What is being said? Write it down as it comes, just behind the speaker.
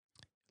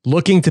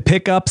Looking to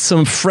pick up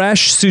some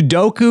fresh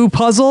Sudoku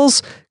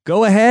puzzles?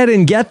 Go ahead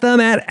and get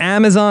them at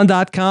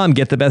Amazon.com.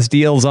 Get the best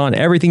deals on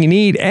everything you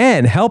need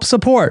and help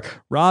support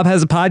Rob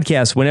Has a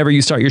Podcast whenever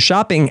you start your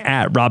shopping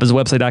at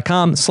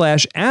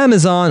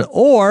robhasawebsite.com/Amazon,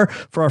 or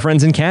for our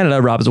friends in Canada,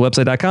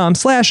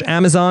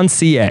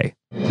 robhasawebsite.com/AmazonCA.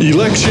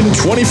 Election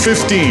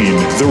 2015,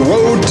 the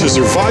road to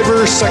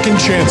Survivor Second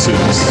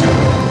Chances.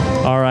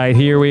 All right,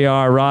 here we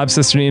are, Rob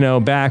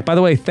Cesternino back. By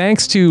the way,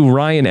 thanks to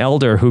Ryan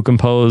Elder, who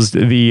composed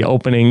the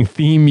opening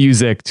theme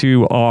music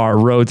to our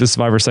Road to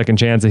Survivor Second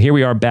Chance. And here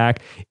we are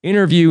back,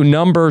 interview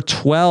number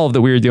 12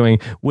 that we were doing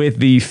with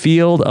the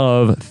field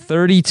of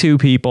 32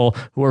 people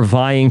who are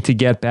vying to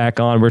get back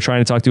on. We're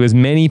trying to talk to as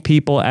many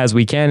people as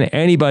we can.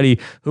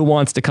 Anybody who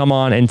wants to come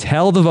on and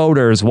tell the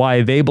voters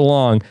why they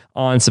belong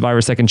on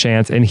Survivor Second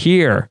Chance. And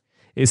here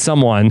is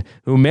someone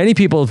who many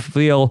people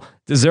feel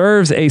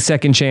deserves a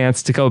second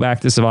chance to go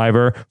back to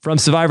Survivor. From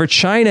Survivor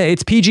China,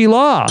 it's Peih-Gee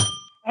Law.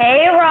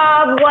 Hey,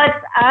 Rob,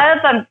 what's up?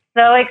 I'm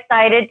so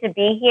excited to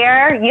be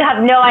here. You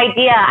have no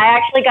idea. I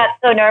actually got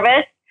so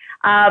nervous.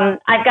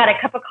 I've got a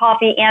cup of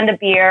coffee and a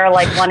beer,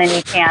 like one in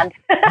each hand.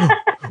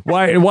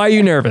 Why are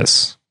you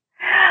nervous?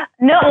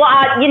 No,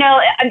 I'm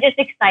just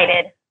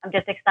excited.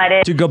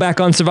 To go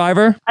back on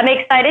Survivor? I'm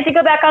excited to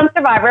go back on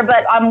Survivor,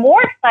 but I'm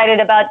more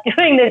excited about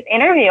doing this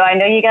interview. I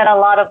know you got a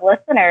lot of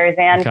listeners,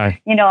 and,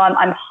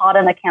 I'm hot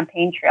on the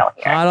campaign trail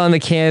here. Hot on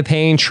the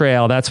campaign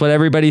trail. That's what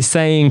everybody's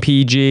saying,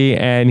 Peih-Gee,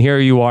 and here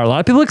you are. A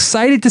lot of people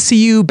excited to see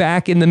you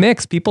back in the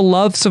mix. People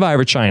love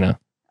Survivor China.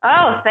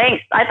 Oh,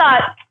 thanks. I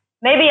thought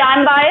maybe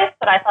I'm biased,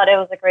 but I thought it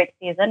was a great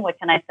season. What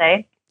can I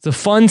say? It's a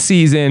fun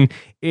season.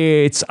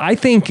 I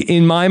think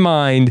in my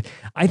mind,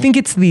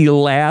 it's the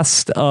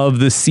last of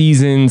the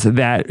seasons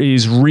that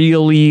is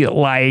really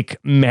like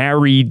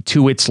married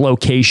to its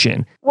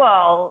location.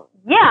 Well,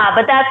 yeah,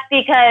 but that's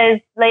because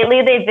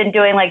lately they've been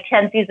doing like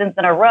 10 seasons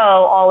in a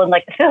row, all in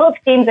like the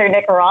Philippines or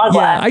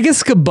Nicaragua. Yeah, I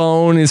guess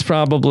Gabon and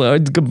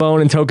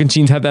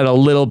Tocantins have that a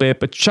little bit,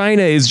 but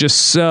China is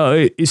just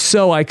so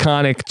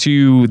iconic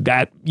to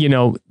that,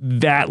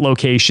 that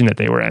location that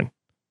they were in.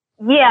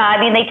 Yeah, I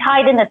mean, they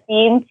tied in the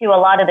theme to a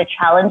lot of the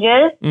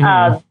challenges.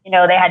 Mm-hmm.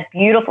 They had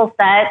beautiful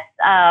sets.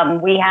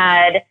 We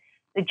had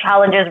the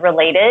challenges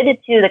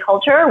related to the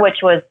culture,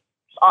 which was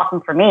awesome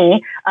for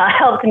me.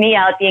 Helped me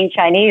out being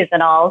Chinese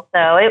and all. So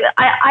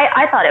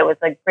I thought it was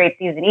a great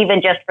season,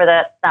 even just for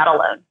that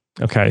alone.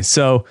 Okay,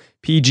 so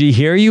Peih-Gee,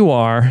 here you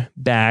are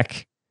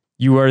back.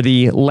 You are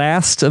the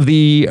last of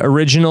the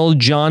original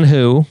John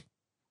Who.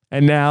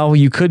 And now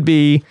you could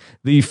be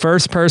the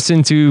first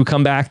person to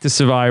come back to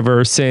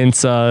Survivor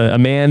since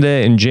Amanda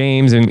and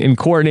James and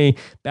Courtney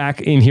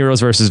back in Heroes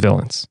versus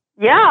Villains.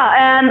 Yeah,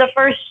 and the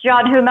first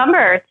John Who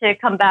member to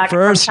come back.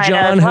 First from China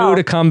John as well. Who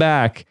to come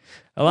back.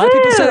 A lot of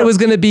people said it was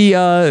going to be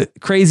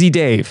Crazy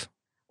Dave.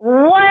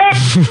 What?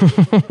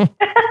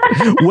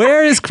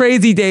 Where is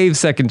Crazy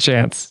Dave's second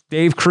chance?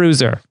 Dave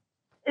Cruiser.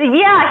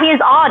 Yeah,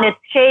 he's on. It's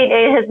Shane.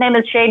 His name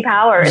is Shane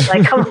Powers.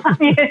 Like, come on,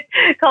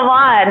 come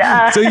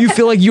on. So you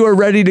feel like you are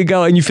ready to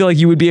go, and you feel like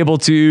you would be able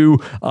to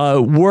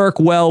work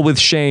well with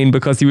Shane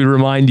because he would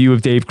remind you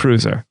of Dave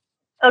Cruiser.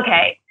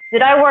 Okay,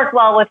 did I work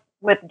well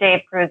with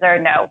Dave Cruiser?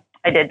 No,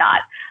 I did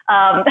not.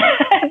 But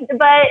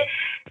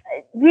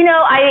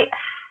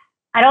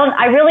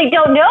I really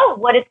don't know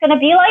what it's going to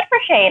be like for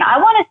Shane. I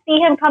want to see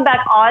him come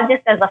back on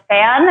just as a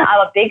fan.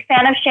 I'm a big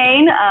fan of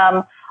Shane.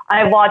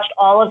 I watched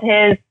all of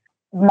his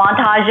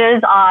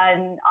montages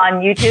on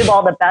YouTube,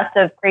 all the best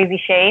of Crazy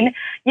Shane.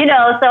 So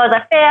as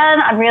a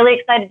fan, I'm really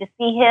excited to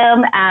see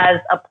him as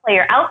a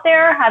player out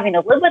there, having to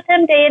live with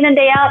him day in and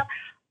day out.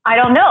 I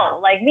don't know.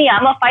 Like me,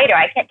 I'm a fighter.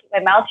 I can't keep my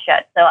mouth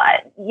shut. So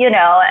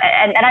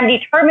and I'm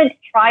determined to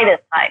try this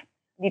time.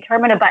 I'm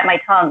determined to bite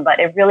my tongue, but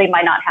it really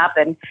might not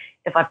happen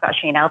if I've got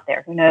Shane out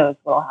there. Who knows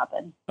what will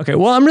happen? Okay,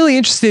 well, I'm really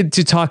interested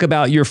to talk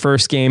about your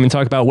first game and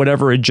talk about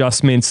whatever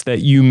adjustments that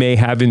you may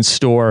have in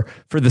store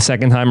for the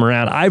second time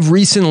around. I've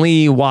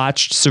recently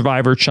watched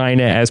Survivor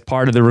China as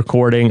part of the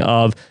recording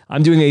of,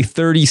 I'm doing a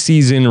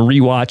 30-season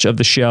rewatch of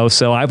the show,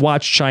 so I've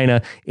watched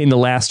China in the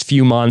last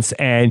few months,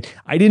 and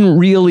I didn't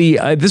really,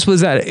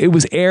 it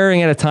was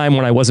airing at a time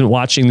when I wasn't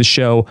watching the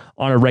show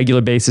on a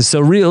regular basis, so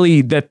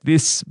really that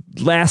this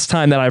last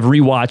time that I've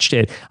rewatched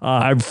it,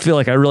 I feel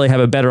like I really have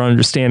a better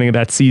understanding of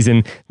that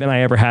season than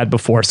I ever had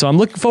before. So I'm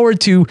looking forward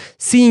to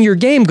seeing your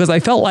game because I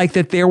felt like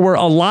that there were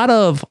a lot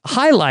of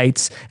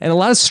highlights and a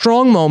lot of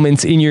strong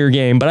moments in your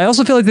game, but I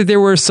also feel like that there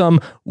were some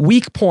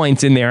weak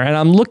points in there. And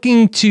I'm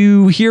looking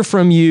to hear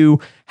from you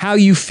how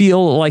you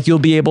feel like you'll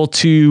be able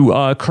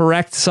to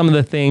correct some of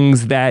the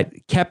things that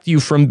kept you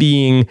from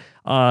being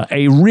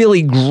a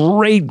really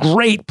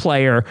great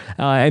player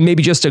and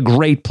maybe just a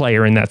great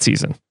player in that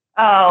season.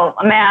 Oh,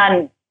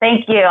 man.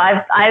 Thank you.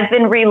 I've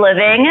been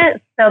reliving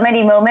so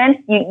many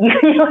moments.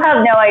 You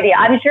have no idea.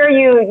 I'm sure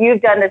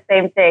you've done the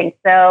same thing.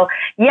 So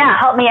yeah,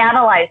 help me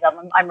analyze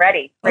them. I'm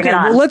ready. Bring it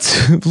on. Well,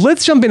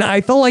 let's jump in.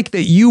 I felt like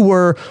that you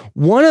were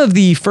one of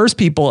the first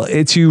people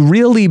to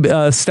really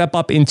step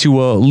up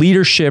into a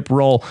leadership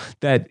role.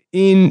 That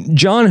in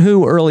John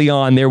Who early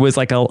on, there was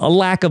like a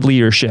lack of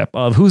leadership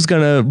of who's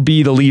going to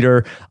be the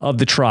leader of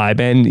the tribe,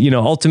 and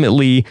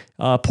ultimately,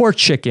 poor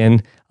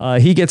Chicken.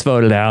 He gets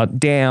voted out.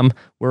 Damn,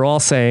 we're all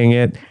saying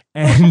it.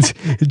 And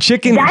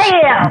Chicken,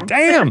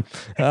 damn,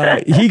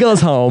 he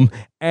goes home,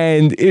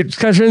 and it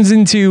kind of turns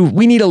into,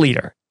 we need a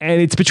leader.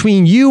 And it's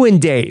between you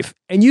and Dave.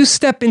 And you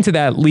step into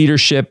that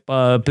leadership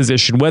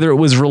position, whether it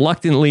was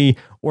reluctantly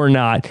or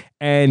not.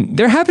 And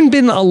there haven't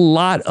been a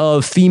lot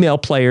of female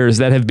players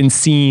that have been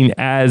seen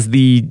as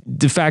the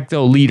de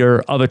facto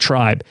leader of a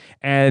tribe.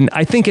 And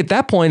I think at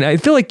that point, I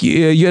feel like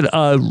you had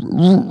a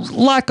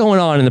lot going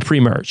on in the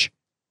pre-merge.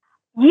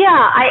 Yeah,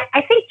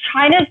 I think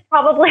China's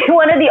probably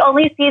one of the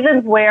only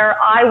seasons where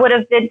I would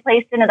have been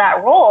placed into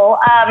that role.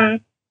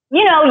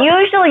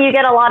 Usually you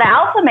get a lot of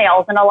alpha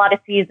males in a lot of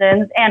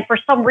seasons. And for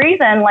some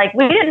reason, like,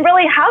 we didn't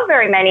really have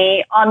very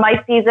many on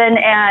my season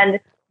and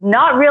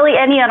not really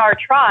any on our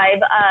tribe.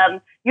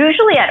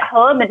 Usually at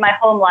home, in my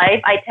home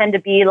life, I tend to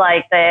be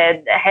like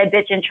the head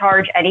bitch in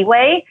charge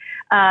anyway.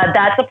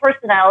 That's a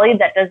personality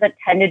that doesn't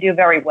tend to do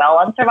very well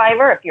on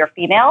Survivor if you're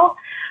female.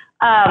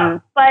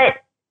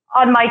 But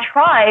on my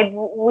tribe,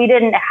 we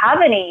didn't have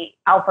any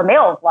alpha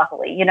males,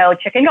 luckily.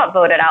 Chicken got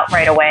voted out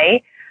right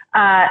away.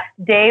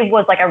 Dave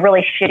was like a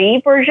really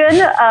shitty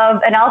version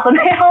of an alpha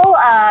male,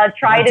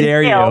 tried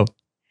and failed.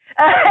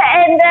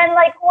 And then,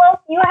 like,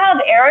 well, you have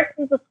Eric,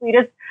 who's the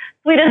sweetest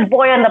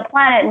boy on the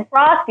planet, and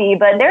Frosty,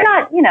 but they're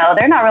not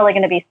really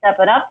going to be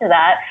stepping up to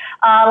that.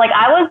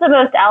 I was the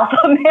most alpha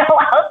male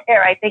out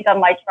there, I think, on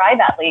my tribe,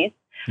 at least.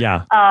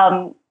 Yeah. So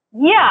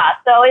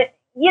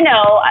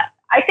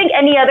I think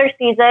any other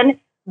season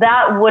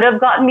that would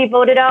have gotten me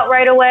voted out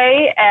right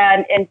away.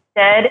 And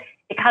instead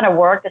it kind of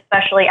worked,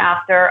 especially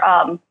after,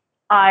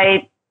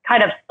 I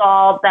kind of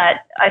saw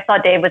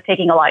Dave was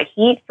taking a lot of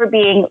heat for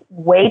being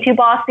way too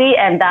bossy.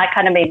 And that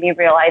kind of made me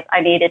realize I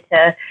needed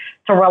to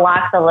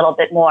relax a little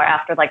bit more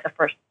after like the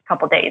first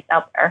couple days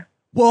out there.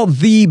 Well,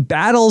 the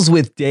battles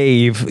with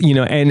Dave,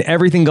 and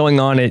everything going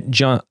on at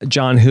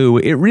John Who,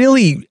 it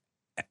really,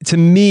 to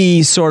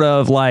me, sort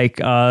of like,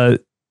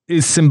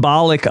 is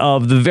symbolic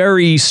of the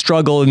very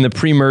struggle in the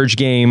pre-merge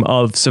game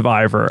of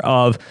Survivor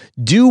of,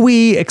 do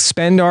we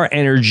expend our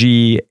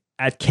energy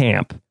at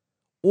camp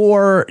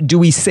or do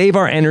we save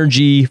our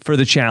energy for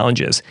the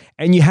challenges?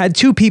 And you had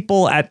two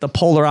people at the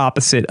polar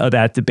opposite of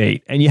that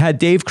debate. And you had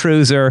Dave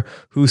Cruiser,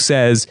 who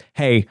says,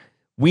 hey,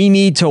 we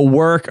need to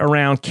work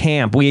around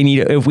camp.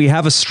 If we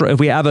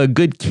have a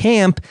good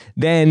camp,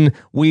 then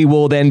we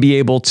will then be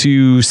able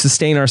to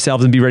sustain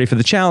ourselves and be ready for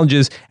the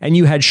challenges. And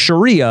you had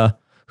Sharia,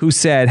 who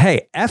said,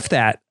 hey, F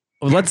that.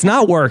 Let's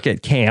not work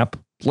at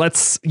camp.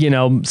 Let's,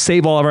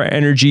 save all of our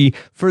energy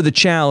for the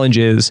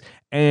challenges.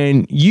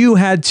 And you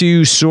had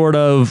to sort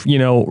of,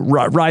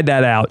 ride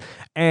that out.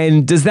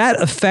 And does that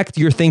affect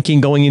your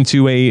thinking going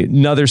into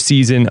another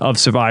season of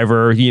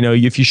Survivor?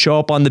 If you show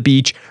up on the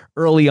beach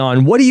early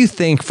on, what do you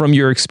think from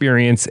your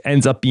experience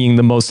ends up being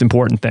the most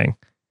important thing?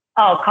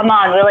 Oh, come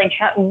on.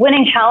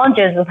 Winning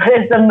challenges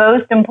is the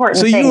most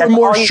important thing. So you were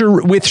more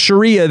with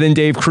Sharia than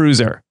Dave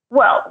Cruiser.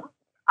 Well,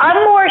 I'm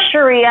more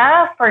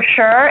Sharia for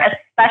sure,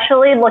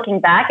 especially looking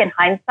back in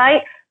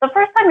hindsight. The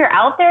first time you're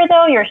out there,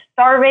 though, you're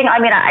starving. I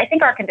mean, I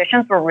think our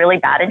conditions were really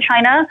bad in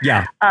China.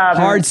 Yeah,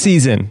 hard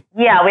season.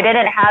 Yeah, we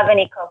didn't have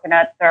any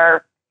coconuts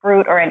or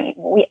fruit or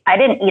I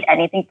didn't eat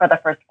anything for the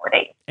first 4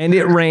 days. And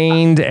it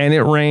rained, and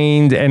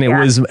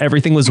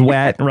everything was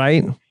wet,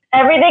 right?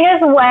 Everything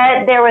is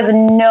wet. There was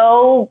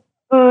no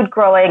food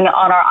growing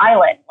on our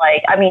island.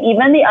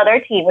 Even the other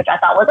team, which I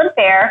thought was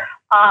unfair,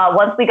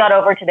 once we got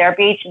over to their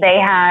beach, they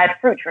had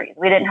fruit trees.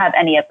 We didn't have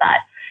any of that.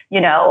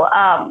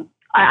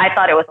 I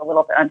thought it was a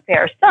little bit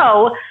unfair.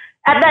 So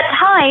at that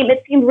time,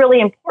 it seemed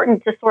really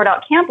important to sort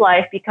out camp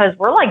life because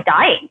we're like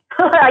dying.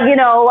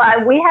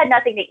 We had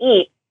nothing to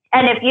eat.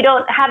 And if you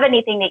don't have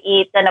anything to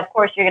eat, then of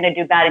course you're going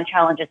to do bad in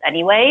challenges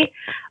anyway.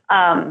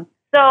 I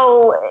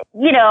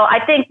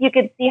think you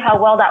could see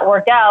how well that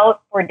worked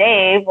out for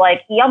Dave.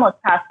 Like, he almost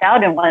passed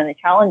out in one of the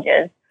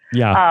challenges.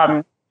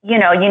 Yeah.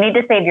 You need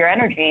to save your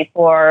energy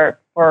for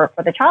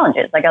the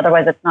challenges.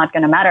 Otherwise it's not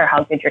going to matter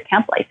how good your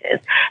camp life is.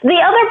 The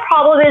other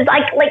problem is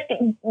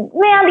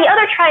the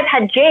other tribe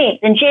had James,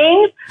 and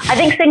James, I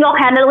think,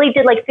 single-handedly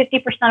did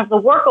 50% of the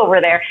work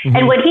over there. Mm-hmm.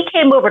 And when he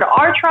came over to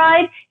our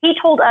tribe, he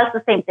told us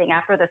the same thing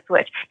after the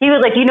switch. He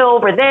was like,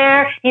 over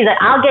there, he's like,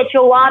 I'll get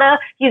you water.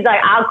 He's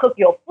like, I'll cook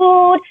your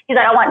food. He's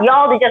like, I want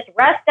y'all to just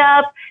rest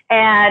up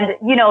and,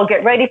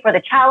 get ready for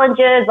the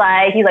challenges.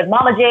 He's like,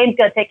 Mama James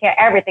going to take care of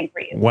everything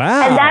for you.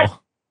 Wow. And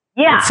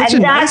that's such a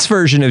nice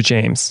version of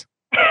James.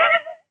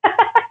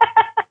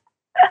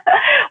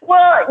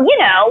 Well,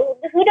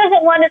 who doesn't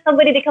don't want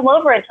somebody to come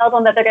over and tell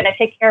them that they're going to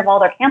take care of all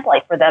their camp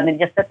life for them and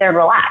just sit there and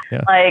relax.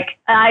 Yeah. Like,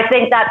 and I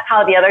think that's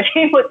how the other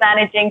team was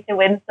managing to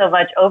win so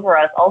much over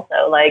us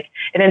also. Like,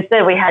 and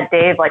instead we had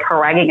Dave like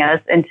haranguing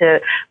us into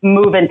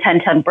moving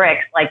 10-ton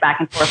bricks like back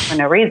and forth for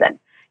no reason,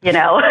 you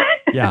know?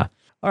 Yeah.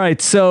 All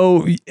right,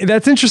 so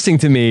that's interesting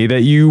to me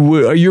that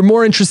you're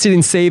more interested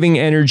in saving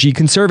energy,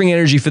 conserving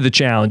energy for the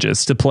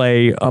challenges, to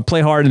play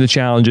hard in the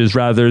challenges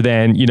rather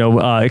than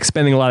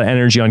expending a lot of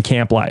energy on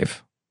camp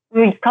life.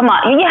 Come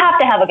on, you have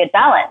to have a good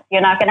balance.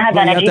 You're not going to have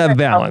energy. You have to have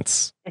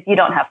balance if you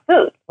don't have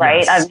food,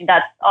 right? Yes. I mean,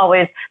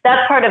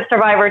 that's part of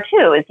Survivor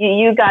too. Is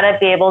you got to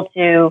be able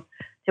to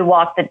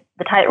walk the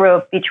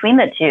tightrope between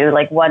the two,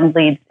 like one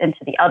leads into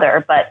the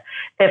other. But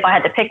if I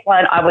had to pick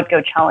one, I would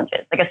go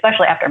challenges, like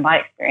especially after my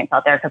experience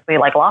out there, because we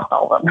like lost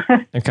all of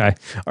them. Okay.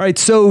 All right.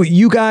 So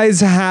you guys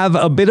have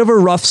a bit of a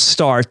rough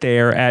start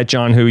there at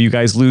John Who. You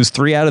guys lose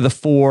 3 out of the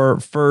 4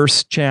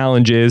 first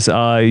challenges.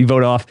 You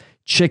vote off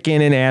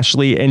Chicken and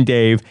Ashley and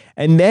Dave.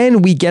 And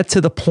then we get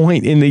to the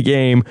point in the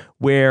game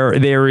where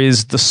there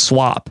is the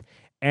swap.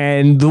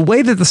 And the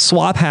way that the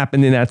swap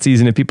happened in that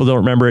season, if people don't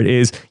remember it,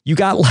 is you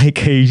got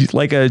like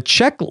a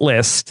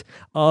checklist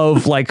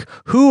of like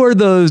who are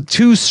the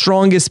 2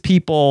 strongest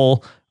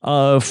people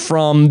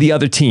from the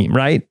other team,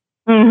 right?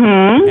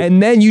 Mm-hmm.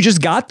 And then you just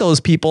got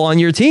those people on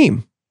your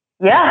team.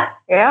 Yeah.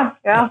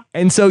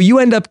 And so you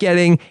end up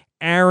getting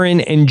Aaron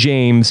and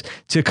James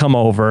to come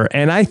over.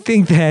 And I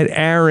think that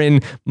Aaron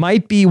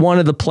might be one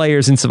of the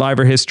players in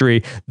Survivor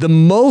history.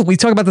 We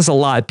talk about this a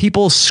lot.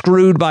 People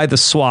screwed by the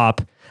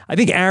swap. I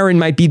think Aaron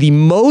might be the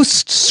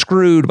most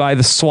screwed by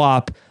the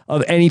swap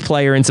of any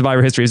player in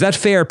Survivor history. Is that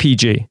fair,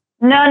 Peih-Gee?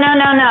 No.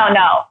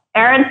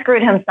 Aaron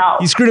screwed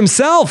himself. He screwed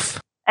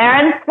himself.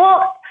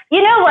 Well,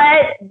 you know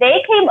what?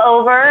 They came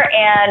over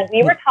and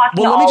we were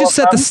talking. Well, let me just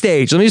set the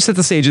stage. And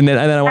then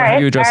I want to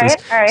have you address this.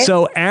 All right.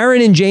 So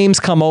Aaron and James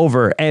come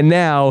over, and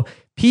now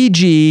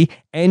Peih-Gee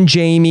and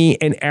Jamie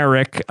and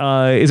Eric.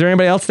 Is there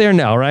anybody else there?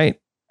 No, right?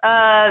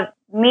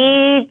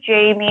 Me,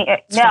 Jamie.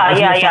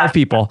 Yeah. 5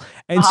 people.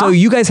 And so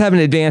you guys have an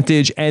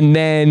advantage, and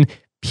then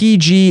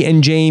Peih-Gee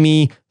and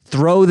Jamie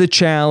throw the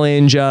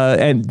challenge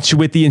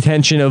with the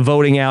intention of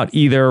voting out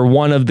either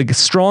one of the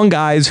strong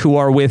guys who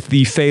are with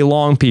the Fei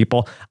Long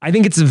people. I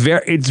think it's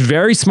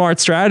very smart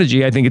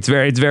strategy. I think it's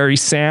very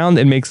sound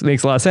and makes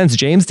a lot of sense.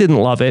 James didn't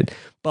love it,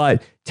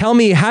 but tell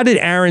me, how did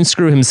Aaron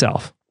screw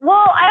himself?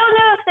 Well, I don't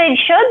know if they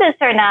showed this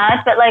or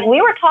not, but like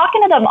we were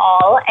talking to them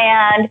all,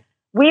 and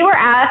we were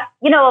asked,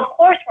 of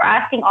course, we're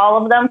asking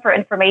all of them for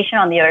information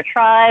on the other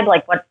tribe,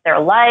 like what they're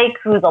like,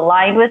 who's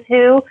aligned with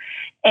who.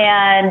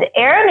 And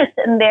Aaron is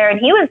sitting there and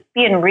he was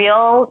being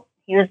real.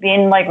 He was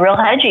being like real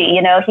hedgy.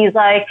 He's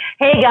like,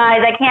 hey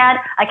guys,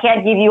 I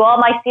can't give you all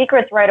my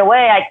secrets right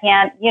away. I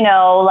can't,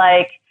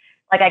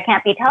 I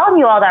can't be telling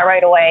you all that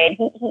right away.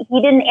 And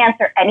he didn't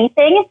answer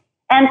anything.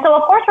 And so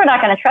of course we're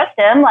not going to trust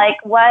him.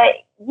 Like what,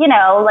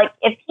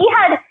 if he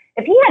had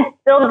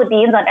spilled the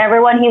beans on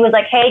everyone, he was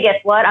like, hey, guess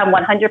what? I'm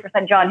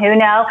 100% John Who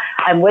now.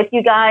 I'm with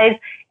you guys.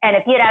 And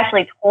if he had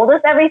actually told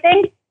us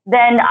everything,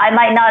 then I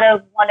might not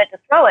have wanted to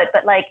throw it.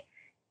 But like,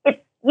 he's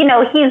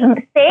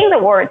saying the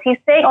words. He's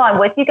saying, oh, I'm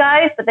with you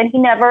guys. But then he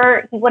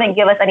wouldn't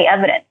give us any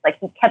evidence. Like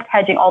he kept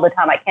hedging all the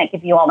time. I can't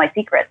give you all my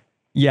secrets.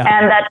 Yeah.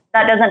 And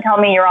that doesn't tell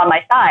me you're on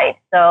my side.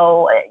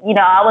 So,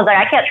 I was like,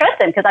 I can't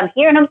trust him because I'm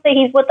hearing him say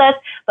he's with us,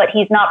 but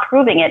he's not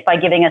proving it by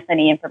giving us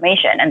any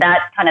information. And that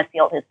kind of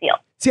sealed his deal.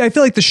 See, I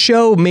feel like the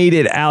show made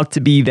it out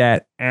to be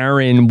that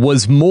Aaron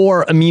was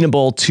more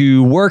amenable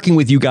to working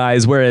with you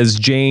guys, whereas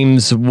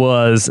James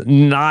was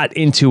not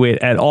into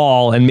it at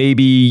all. And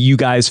maybe you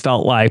guys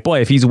felt like,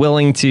 boy, if he's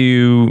willing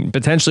to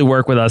potentially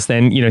work with us,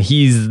 then,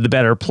 he's the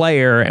better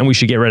player and we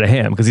should get rid of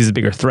him because he's a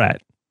bigger threat.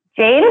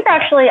 James,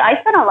 actually, I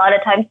spent a lot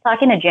of time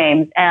talking to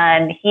James,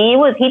 and he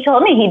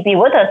told me he'd be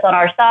with us on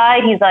our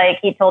side.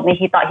 He told me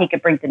he thought he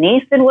could bring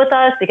Denise in with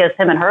us because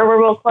him and her were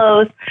real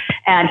close,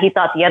 and he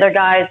thought the other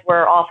guys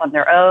were off on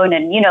their own.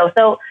 And,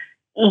 so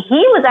he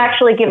was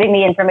actually giving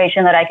me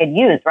information that I could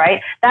use,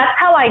 right? That's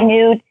how I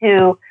knew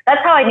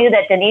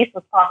that Denise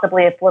was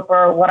possibly a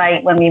flipper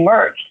when we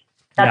merged.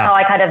 That's how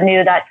I kind of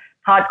knew that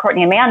Todd,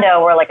 Courtney, and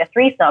Mando were like a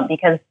threesome,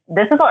 because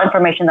this is all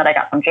information that I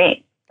got from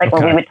James.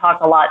 When we would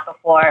talk a lot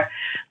before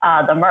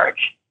the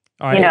merge,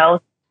 right.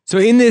 So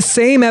in this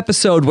same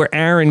episode where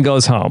Aaron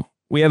goes home,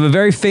 we have a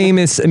very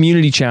famous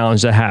immunity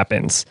challenge that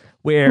happens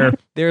where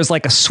there's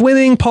like a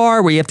swimming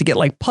part where you have to get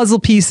like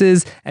puzzle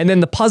pieces. And then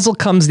the puzzle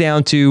comes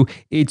down to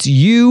it's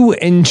you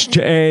and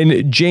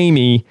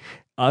Jamie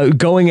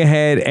going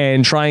ahead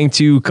and trying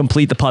to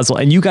complete the puzzle,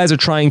 and you guys are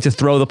trying to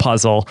throw the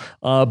puzzle,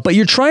 but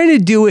you're trying to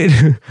do it.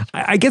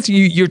 I guess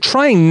you're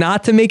trying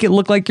not to make it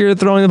look like you're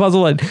throwing the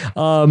puzzle.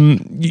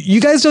 And you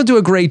guys don't do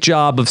a great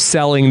job of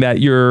selling that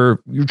you're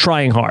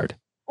trying hard.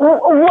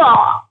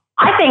 Well,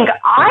 I think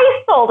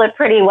I sold it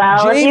pretty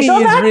well. Jamie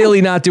is really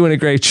not doing a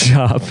great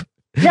job.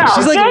 No,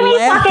 she's like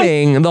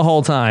laughing the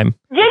whole time.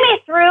 Jamie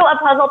threw a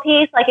puzzle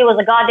piece like it was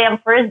a goddamn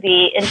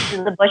frisbee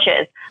into the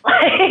bushes.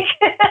 Like,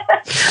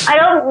 I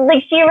don't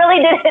like. She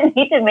really didn't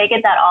need to make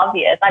it that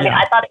obvious. I mean,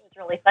 I thought it was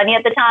really funny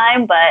at the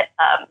time, but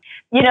I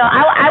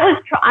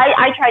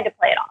tried to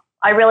play it off.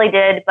 I really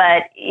did,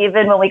 but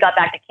even when we got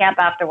back to camp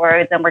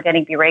afterwards and we're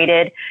getting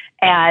berated,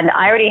 and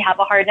I already have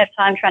a hard enough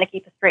time trying to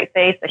keep a straight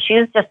face, but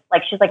she's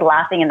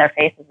laughing in their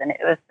faces, and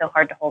it was so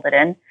hard to hold it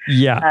in.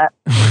 Yeah.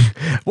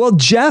 Well,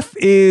 Jeff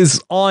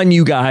is on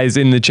you guys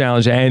in the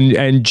challenge,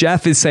 and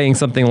Jeff is saying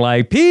something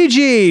like,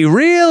 Peih-Gee,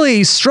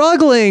 really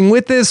struggling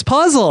with this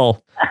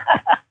puzzle.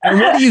 And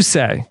what do you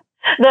say?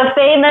 The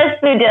famous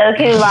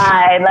Sudoku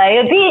line,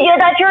 like, Peih-Gee,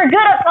 that you're good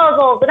at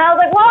puzzles. And I was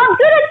like, well, I'm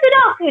good at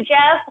Sudoku,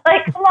 Jeff.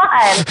 Like, come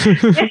on.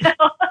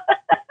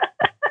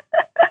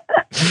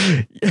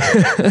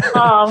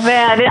 Oh,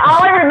 man. And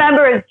all I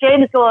remember is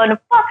James going,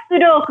 fuck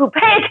Sudoku,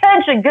 pay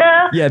attention,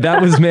 girl. Yeah,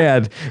 that was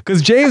mad.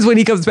 Because James, when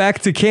he comes back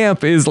to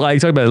camp, is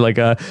like talking about like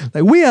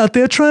we out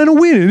there trying to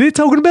win, and they're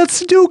talking about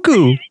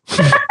Sudoku.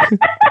 Puzzle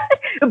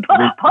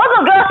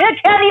girl here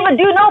can't even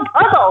do no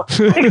puzzle.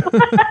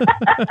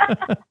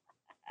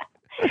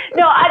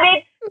 No, I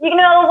mean, you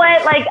know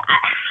what? Like,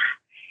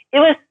 it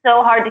was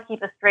so hard to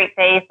keep a straight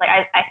face. Like,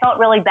 I felt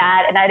really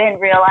bad, and I didn't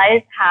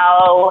realize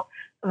how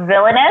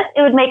villainous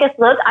it would make us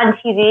look on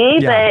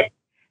TV. Yeah. But,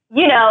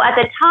 you know, at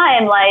the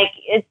time, like,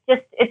 it's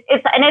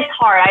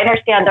hard. I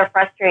understand they're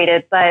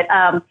frustrated, but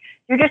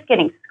you're just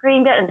getting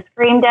screamed at,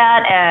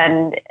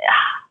 and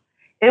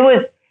it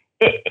was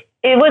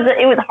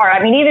hard.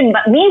 I mean, even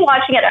me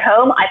watching it at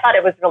home, I thought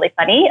it was really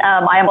funny.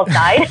 I almost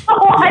died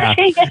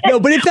watching it. No,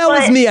 but if that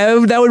was me,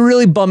 that would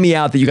really bum me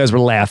out that you guys were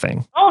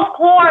laughing. Of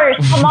course.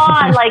 Come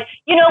on. Like,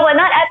 you know, when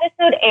that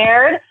episode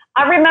aired,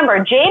 I remember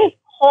James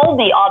called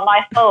me on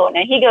my phone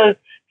and he goes,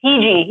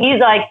 Peih-Gee,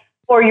 he's like,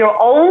 for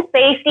your own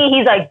safety,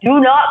 he's like, do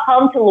not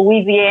come to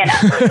Louisiana.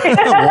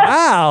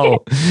 Wow.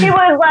 He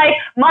was like,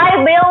 my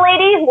mail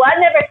lady, who I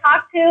never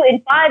talked to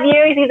in 5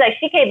 years, he's like,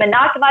 she came and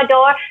knocked at my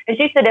door, and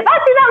she said, if I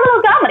see that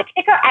little girl, I'm going to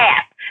kick her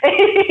ass.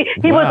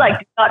 He was like,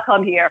 do not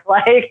come here.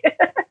 Like,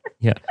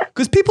 yeah.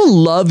 Because people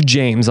love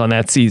James on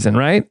that season,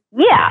 right?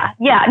 Yeah.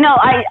 No,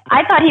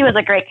 I thought he was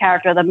a great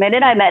character. The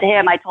minute I met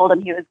him, I told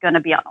him he was going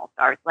to be on All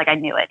Stars. Like, I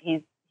knew it.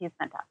 He's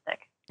fantastic.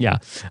 Yeah.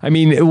 I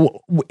mean,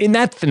 in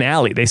that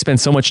finale, they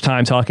spend so much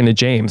time talking to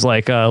James.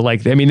 Like,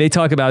 they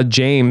talk about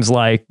James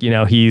like, you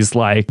know, he's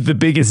like the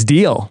biggest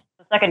deal.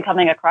 The second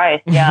coming of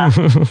Christ. Yeah.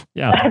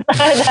 Yeah.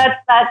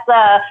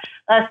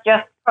 That's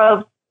Jeff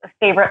Probst's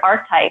favorite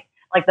archetype,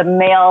 like the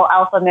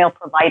alpha male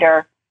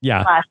provider.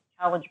 Yeah.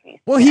 Challenge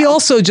beast. Well, he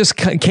also just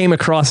came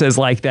across as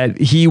like that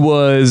he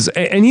was,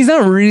 and he's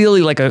not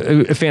really like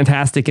a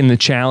fantastic in the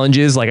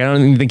challenges. Like, I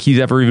don't even think he's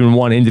ever even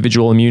won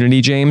individual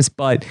immunity, James,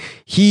 but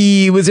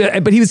he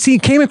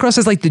came across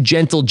as like the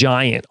gentle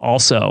giant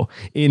also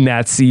in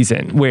that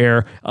season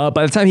where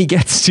by the time he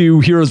gets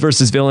to Heroes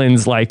versus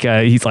Villains, like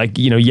he's like,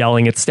 you know,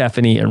 yelling at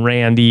Stephanie and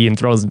Randy and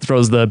throws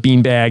the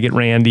beanbag at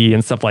Randy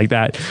and stuff like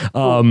that.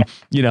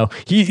 You know,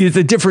 it's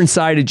a different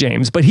side of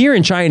James, but here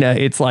in China,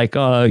 it's like,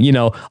 you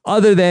know,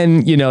 other than,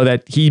 you know,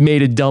 that he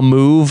made a dumb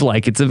move,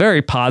 like it's a very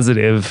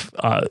positive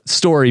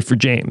story for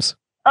James.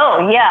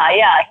 Oh yeah.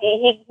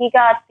 He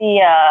got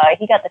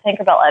the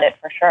Tinkerbell edit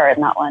for sure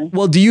in that one.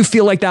 Well, do you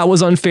feel like that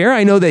was unfair?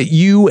 I know that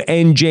you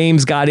and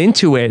James got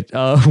into it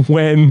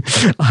when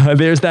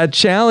there's that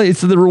challenge.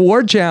 It's the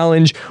reward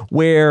challenge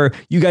where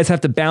you guys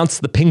have to bounce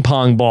the ping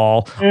pong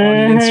ball on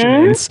the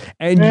instruments,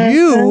 and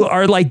you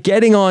are like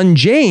getting on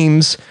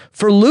James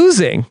for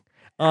losing.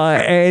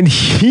 And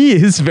he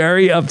is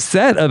very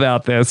upset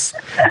about this.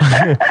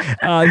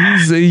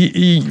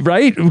 He's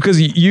right,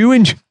 because you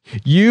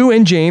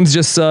and James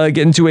just get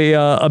into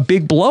a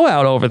big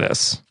blowout over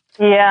this.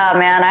 Yeah,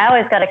 man, I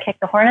always got to kick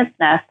the hornet's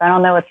nest. I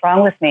don't know what's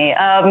wrong with me.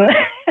 Well,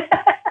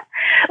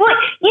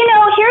 you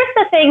know, here's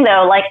the thing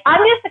though. Like,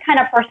 I'm just the kind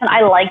of person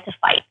I like to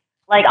fight.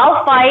 Like,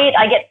 I'll fight,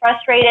 I get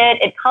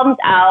frustrated, it comes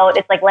out,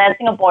 it's like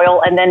lancing a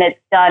boil, and then it's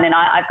done. And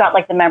I've got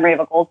like the memory of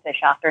a goldfish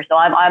after, so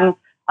I'm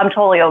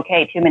totally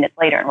okay 2 minutes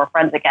later and we're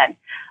friends again.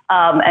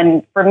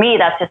 And for me,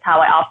 that's just how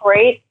I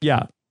operate.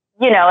 Yeah.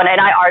 You know, and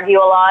I argue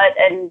a lot,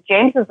 and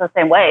James is the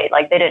same way.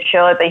 Like, they didn't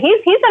show it, but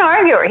he's an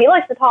arguer. He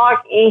likes to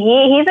talk.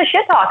 He's a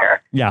shit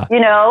talker. Yeah. You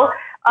know,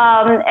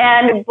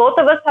 and both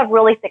of us have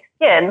really thick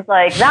skins.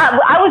 Like that,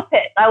 I was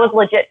pissed. I was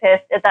legit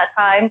pissed at that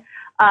time.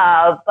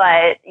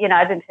 But you know,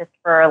 I've been pissed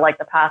for like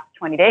the past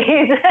 20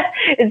 days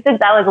since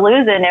I was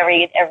losing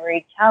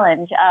every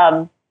challenge.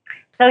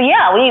 So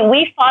yeah,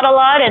 we fought a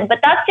lot, but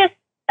that's just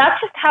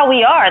how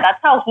we are. That's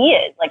how he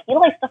is. Like, he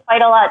likes to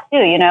fight a lot too,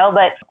 you know,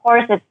 but of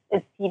course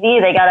it's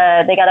TV. They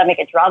gotta make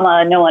it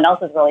drama. No one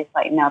else is really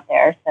fighting out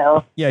there.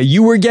 So yeah,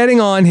 you were getting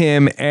on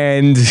him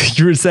and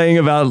you were saying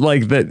about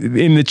like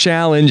in the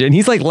challenge, and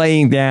he's like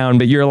laying down,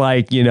 but you're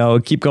like, you know,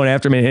 keep going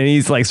after him. And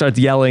he's like starts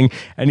yelling,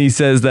 and he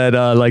says that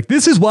like,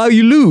 this is why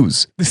you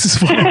lose. This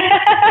is why.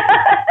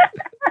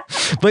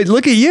 But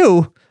look at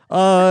you.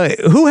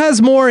 Who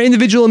has more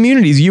individual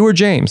immunities, you or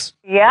James?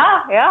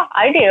 Yeah,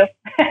 I do.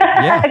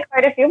 Yeah.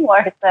 Quite a few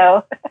more.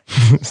 So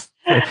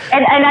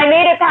And I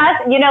made it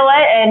past, you know what?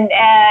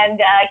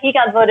 And he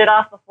got voted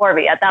off before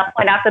me. At that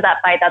point, after that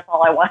fight, that's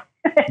all I wanted.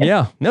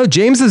 Yeah. No,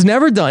 James has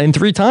never done, in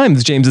 3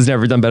 times, James has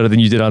never done better than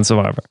you did on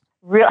Survivor.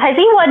 Has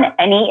he won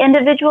any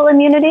individual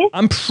immunities?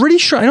 I'm pretty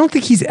sure. I don't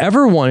think he's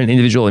ever won an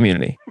individual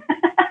immunity.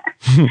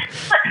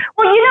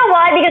 Well, you know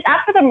why? Because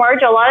after the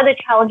merge, a lot of the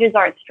challenges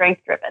aren't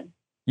strength driven.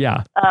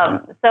 Yeah.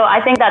 So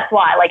I think that's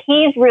why. Like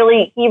he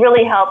really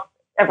helps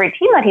every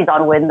team that he's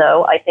on win,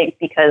 though. I think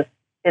because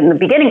in the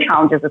beginning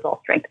challenges, it's all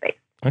strength based.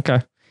 Okay.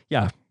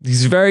 Yeah,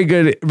 he's very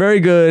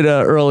good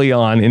early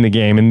on in the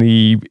game in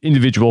the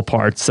individual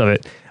parts of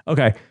it.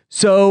 Okay,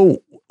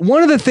 so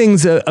one of the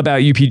things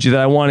about you, Peih-Gee, that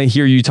I want to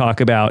hear you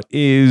talk about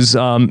is,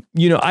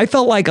 I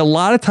felt like a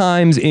lot of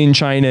times in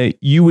China,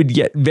 you would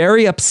get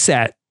very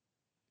upset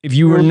if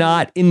you were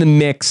not in the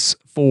mix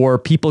for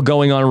people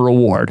going on a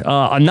reward.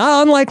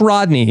 Not unlike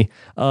Rodney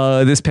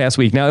this past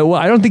week. Now,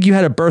 I don't think you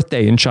had a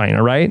birthday in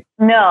China, right?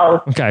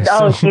 No. Okay.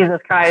 Oh, Jesus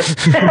Christ.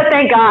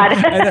 Thank God.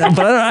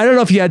 But I don't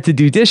know if you had to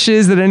do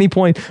dishes at any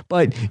point,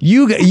 but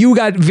you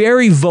got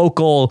very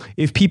vocal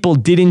if people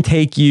didn't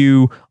take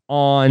you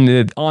on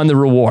the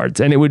rewards,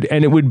 and it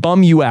would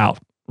bum you out,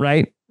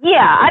 right?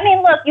 Yeah. I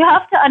mean, look, you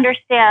have to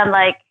understand,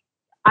 like,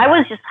 I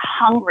was just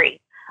hungry.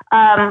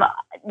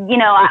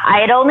 I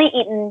had only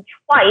eaten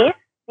twice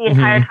the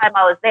entire time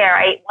I was there.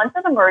 I ate once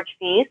at the merge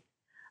feast.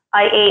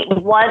 I ate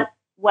once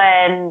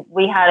when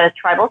we had a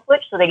tribal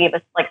switch, so they gave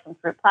us like some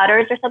fruit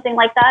platters or something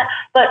like that.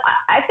 But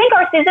I think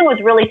our season was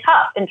really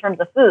tough in terms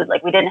of food.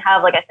 Like we didn't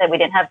have, like I said, we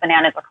didn't have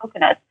bananas or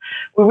coconuts.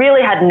 We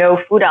really had no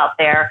food out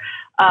there.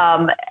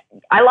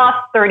 I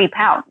lost 30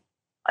 pounds.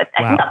 I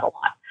think that's a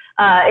lot.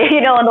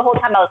 And the whole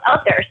time I was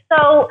out there.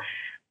 So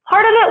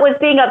part of it was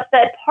being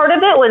upset. Part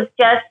of it was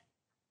just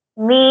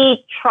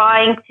me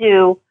trying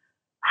to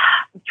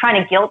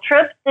guilt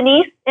trip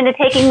Denise into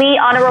taking me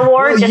on a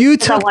reward. Well, you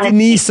took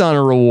Denise on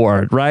a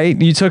reward, right?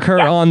 You took her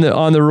on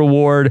the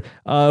reward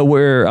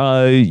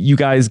where you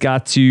guys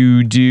got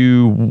to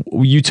do.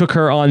 You took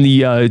her on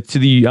the to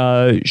the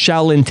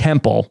Shaolin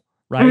Temple,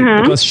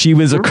 right? Because she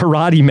was a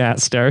karate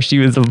master.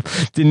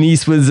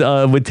 Denise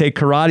would take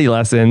karate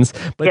lessons,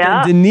 but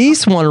then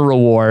Denise won a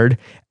reward,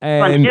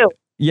 and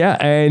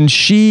and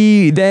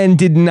she then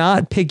did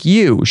not pick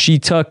you. She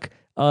took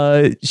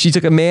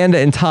Amanda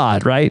and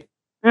Todd, right?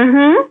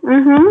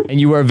 And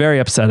you were very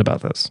upset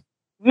about this.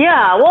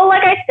 Yeah, well,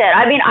 like I said,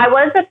 I mean, I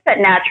was upset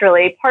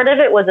naturally. Part of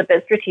it was a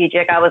bit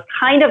strategic. I was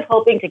kind of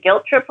hoping to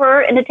guilt trip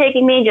her into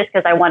taking me just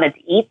because I wanted to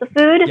eat the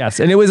food. Yes,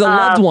 and it was a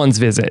loved one's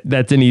visit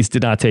that Denise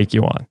did not take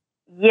you on.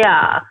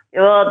 Yeah,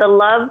 well, the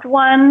loved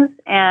ones,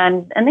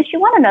 and then she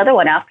won another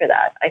one after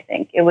that, I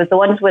think. It was the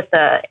ones with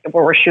where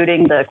we're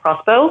shooting the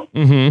crossbow.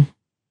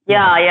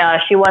 Yeah,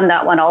 she won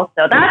that one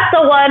also. That's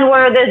the one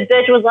where this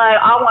bitch was like,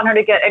 I want her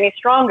to get any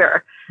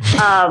stronger.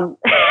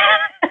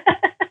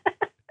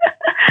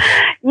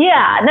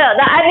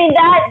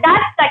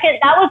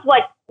 That was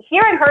what,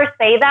 hearing her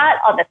say that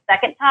on the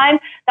second time,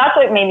 that's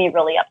what made me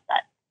really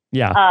upset.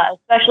 Yeah.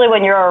 Especially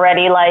when you're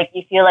already like,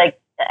 you feel like,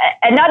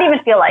 and not even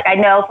feel like, I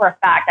know for a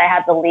fact I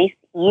had the least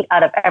to eat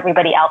out of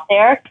everybody out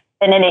there.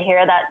 And then to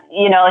hear that,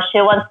 she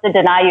wants to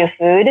deny you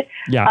food.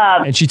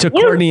 Yeah. And she took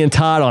Courtney and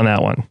Todd on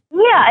that one.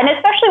 Yeah. And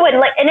especially when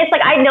and it's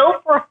like, I know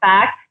for a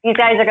fact these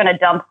guys are going to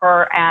dump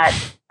her at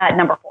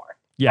number 4.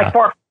 Yeah. Like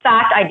for a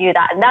fact, I do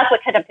that. And that's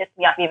what kind of pissed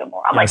me off even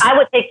more. I'm like,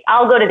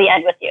 I'll go to the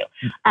end with you.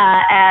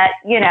 And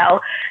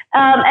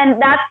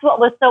that's what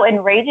was so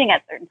enraging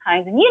at certain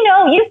times. And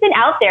you've been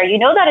out there,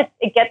 that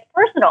it gets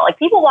personal. Like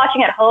people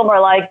watching at home are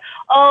like,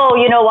 oh,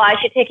 why is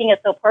she taking it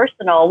so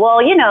personal?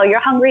 Well, you're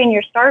hungry and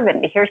you're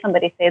starving. To hear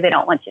somebody say they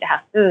don't want you to have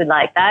food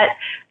like that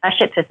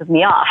shit pisses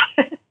me off.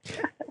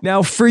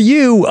 Now, for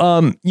you,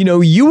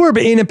 you were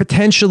in a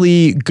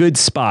potentially good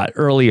spot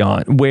early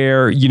on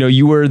where,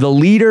 you were the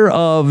leader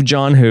of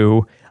John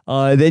Who.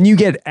 Then you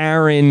get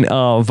Aaron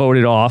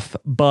voted off,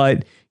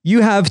 but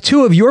you have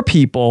 2 of your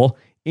people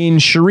in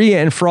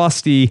Sharia and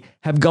Frosty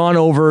have gone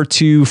over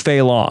to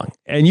Fei Long.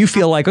 And you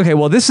feel like, okay,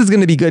 well, this is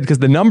going to be good because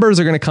the numbers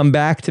are going to come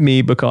back to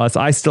me because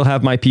I still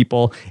have my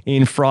people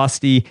in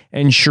Frosty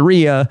and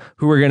Sharia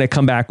who are going to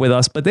come back with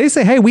us. But they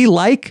say, hey, we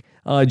like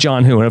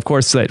John Who. And of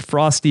course, that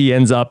Frosty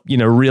ends up,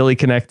 really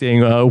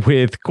connecting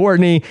with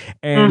Courtney,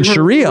 and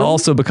Sharia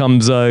also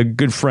becomes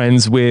good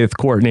friends with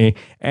Courtney.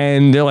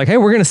 And they're like, hey,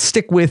 we're going to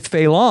stick with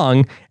Fei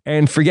Long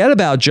and forget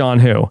about John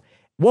Who.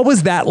 What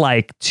was that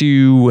like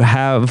to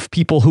have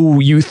people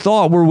who you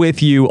thought were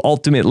with you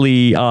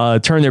ultimately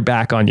turn their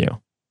back on you?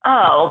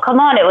 Oh, come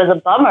on. It was a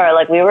bummer.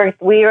 Like we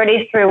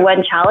already threw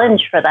one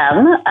challenge for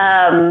them,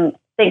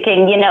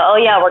 thinking,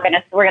 we're going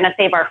to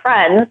save our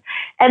friends.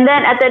 And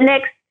then at the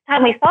next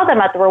time we saw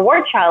them at the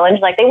reward challenge,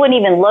 like they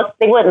wouldn't look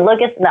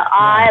us in the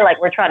eye, like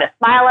we're trying to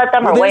smile at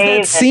them or wave.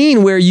 There's that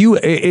scene where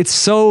it's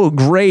so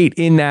great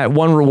in that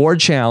one reward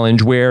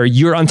challenge where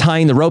you're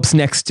untying the ropes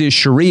next to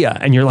Sharia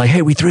and you're like,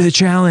 hey, we threw the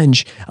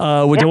challenge.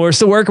 We're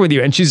still working with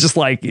you. And she's just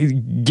like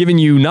giving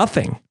you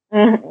nothing.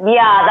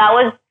 Yeah, that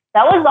was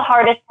the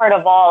hardest part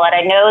of all. And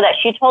I know that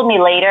she told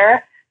me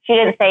later, she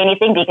didn't say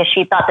anything because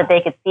she thought that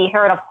they could see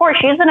her. And of course,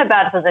 she's in a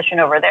bad position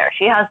over there.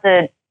 She has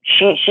to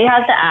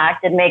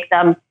act and make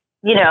them,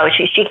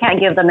 she can't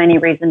give them any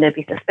reason to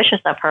be suspicious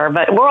of her.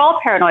 But we're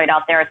all paranoid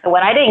out there. So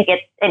when I didn't get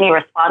any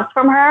response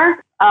from her,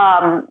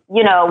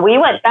 we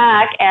went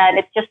back and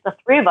it's just the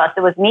three of us.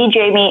 It was me,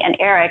 Jamie, and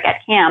Eric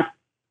at camp.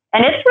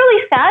 And it's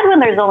really sad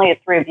when there's only the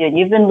three of you and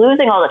you've been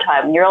losing all the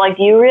time. And you're like,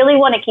 do you really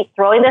want to keep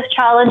throwing this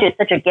challenge? It's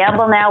such a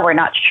gamble now. We're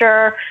not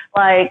sure.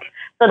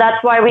 So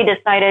that's why we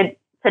decided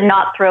to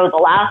not throw the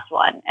last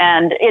one.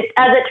 And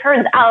as it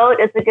turns out,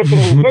 it's a good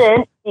thing we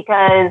didn't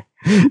because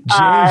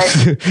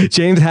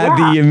James had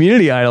the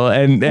immunity idol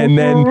and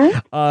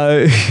then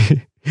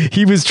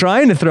he was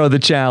trying to throw the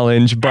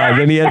challenge, but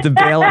then he had to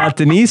bail out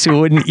Denise who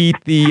wouldn't eat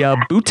the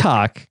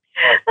butak.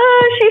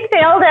 She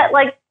failed at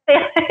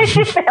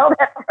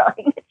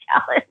throwing the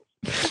challenge.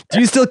 Do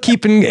you still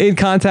keep in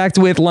contact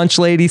with lunch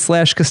lady /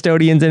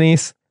 custodian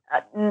Denise?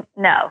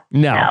 No.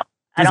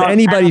 Does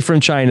anybody from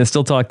China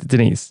still talk to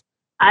Denise?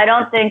 I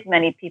don't think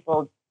many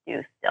people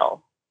do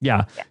still.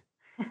 Yeah.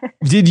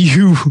 Did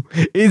you,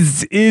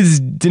 is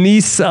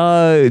Denise,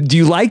 do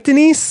you like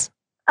Denise?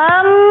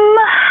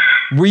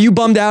 Were you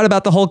bummed out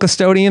about the whole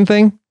custodian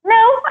thing?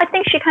 No, I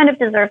think she kind of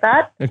deserved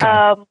that. Okay.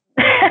 I don't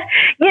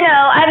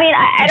know.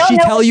 Did she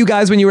tell you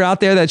guys when you were out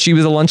there that she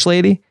was a lunch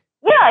lady?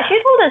 Yeah, she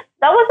told us.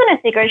 That wasn't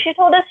a secret. She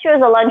told us she was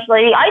a lunch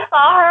lady. I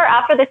saw her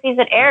after the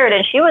season aired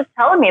and she was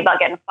telling me about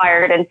getting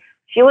fired. And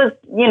she was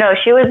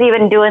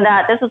even doing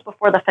that. This was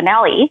before the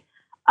finale.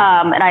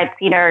 And I'd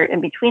seen her in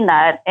between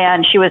that.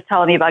 And she was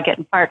telling me about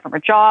getting fired from her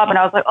job. And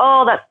I was like,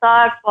 oh, that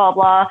sucks, blah,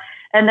 blah.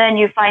 And then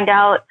you find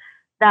out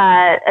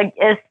that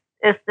it's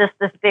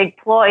this big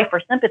ploy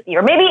for sympathy.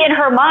 Or maybe in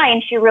her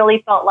mind, she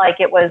really felt like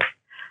it was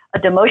a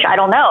demotion. I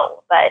don't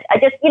know. But I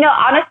just,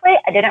 honestly,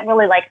 I didn't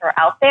really like her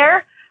out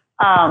there.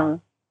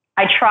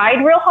 I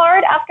tried real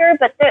hard after,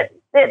 but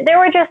they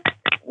were just,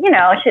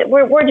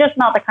 we're just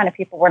not the kind of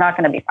people. We're not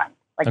going to be friends.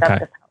 That's just how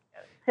it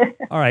goes.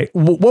 All right.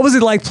 What was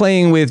it like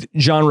playing with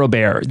Jean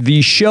Robert?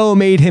 The show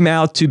made him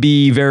out to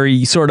be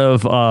very sort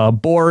of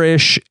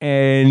boorish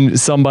and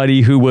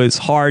somebody who was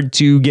hard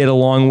to get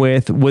along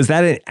with. Was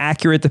that an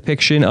accurate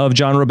depiction of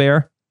Jean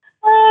Robert?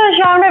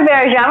 Jean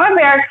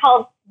Robert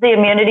called the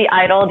immunity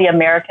idol the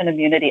American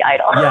immunity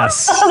idol.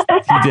 Yes,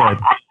 he did.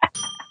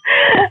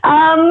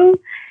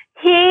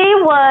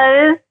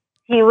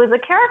 He was a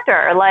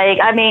character.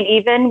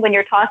 Even when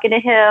you're talking to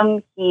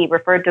him, he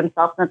referred to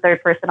himself in the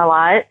third person a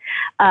lot.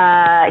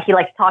 He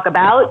liked to talk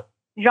about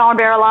Jean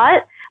Robert a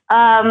lot.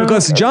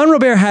 Because Jean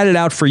Robert had it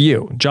out for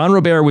you. Jean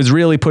Robert was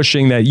really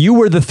pushing that you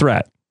were the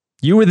threat.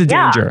 You were the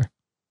danger.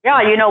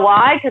 Yeah, you know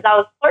why? Because I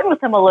was flirting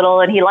with him a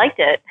little and he liked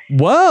it.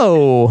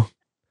 Whoa.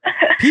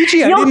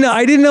 Peih-Gee,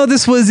 I didn't know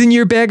this was in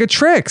your bag of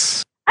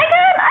tricks. I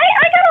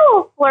got a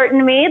little flirt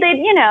in me. They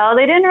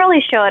didn't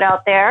really show it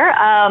out there.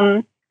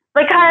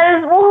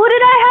 Because, who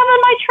did I have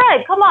on my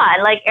tribe? Come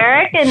on,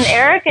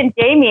 Eric and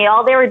Jamie,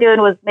 all they were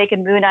doing was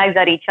making moon eyes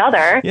at each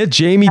other. Yeah,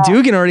 Jamie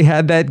Dugan already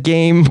had that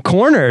game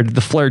cornered,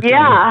 the flirt game.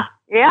 Yeah.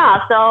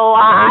 So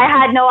I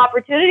had no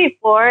opportunity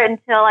for it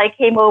until I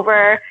came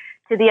over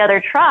to the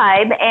other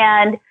tribe.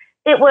 And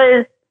it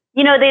was,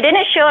 they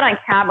didn't show it on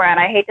camera. And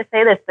I hate to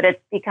say this, but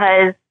it's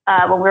because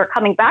when we were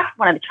coming back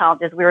from one of the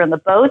challenges, we were in the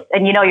boats.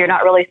 And, you're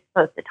not really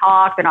supposed to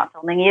talk. They're not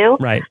filming you.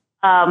 Right.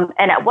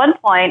 And at one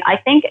point, I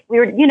think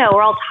we're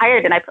all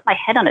tired and I put my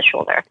head on his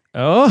shoulder.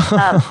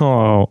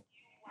 Oh.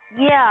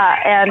 Yeah.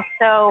 And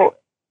so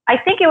I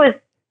think it was,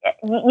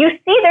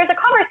 there's a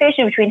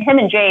conversation between him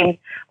and James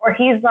where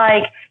he's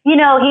like,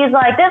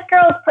 this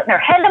girl's putting her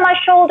head on my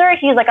shoulder.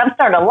 He's like, I'm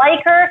starting to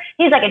like her.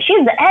 He's like, and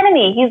she's the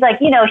enemy. He's like,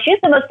 she's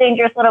the most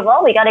dangerous one of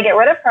all. We got to get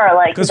rid of her.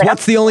 Because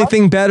what's the only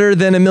thing better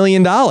than $1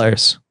 million?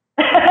 According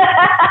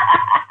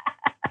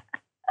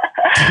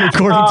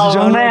to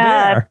Jean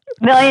Robert.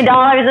 $1 million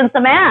and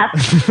some ass.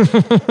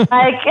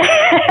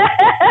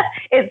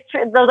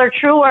 Those are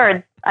true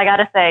words, I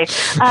gotta say.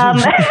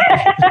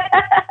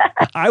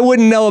 I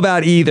wouldn't know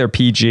about either,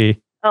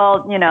 Peih-Gee.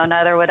 Well,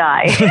 neither would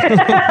I.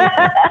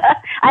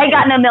 I ain't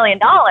gotten $1 million.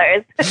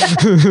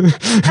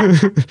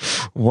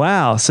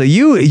 Wow. So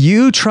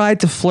you tried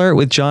to flirt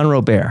with Jean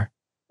Robert.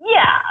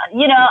 Yeah.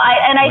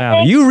 I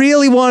think you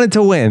really wanted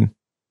to win.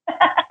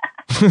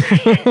 You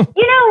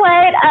know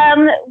what?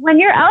 When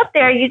you're out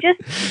there, you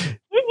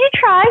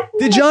try.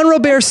 Did Jean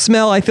Robert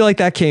smell? I feel like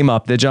that came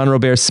up. That Jean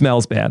Robert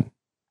smells bad.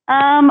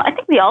 I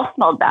think we all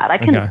smelled bad. I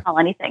couldn't smell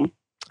anything.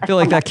 I feel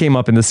like that came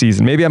up in the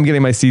season. Maybe I'm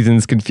getting my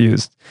seasons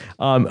confused.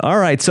 All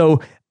right.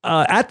 So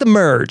at the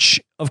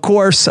merge, of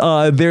course,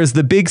 there's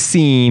the big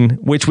scene,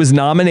 which was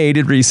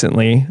nominated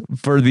recently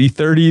for the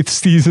 30th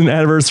season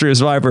anniversary of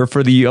Survivor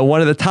for the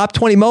one of the top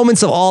 20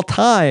 moments of all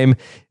time.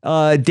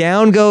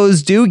 Down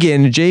goes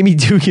Dugan. Jamie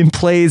Dugan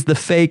plays the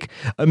fake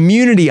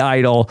immunity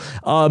idol.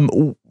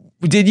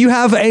 Did you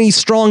have any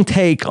strong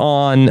take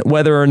on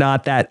whether or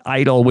not that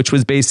idol, which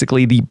was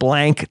basically the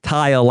blank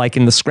tile like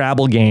in the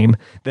Scrabble game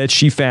that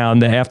she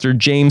found after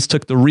James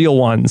took the real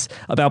ones,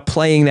 about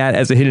playing that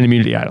as a hidden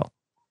immunity idol?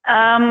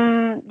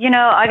 I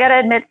got to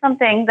admit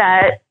something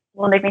that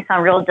will make me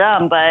sound real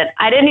dumb, but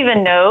I didn't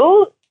even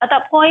know at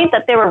that point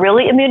that they were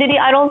really immunity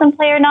idols in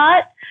play or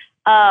not.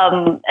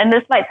 And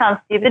this might sound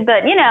stupid,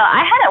 but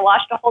I hadn't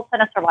watched a whole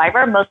ton of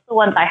Survivor. Most of the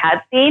ones I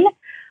had seen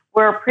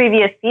were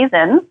previous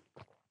seasons.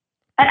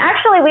 And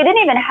actually, we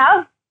didn't even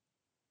have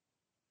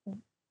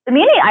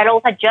immunity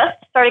idols had just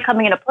started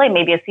coming into play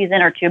maybe a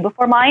season or two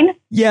before mine.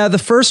 Yeah, the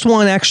first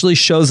one actually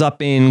shows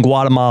up in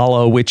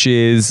Guatemala, which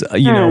is,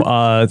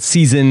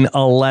 season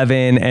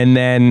 11. And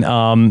then,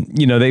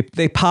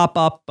 they pop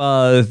up,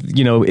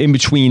 in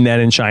between that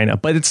in China.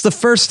 But it's the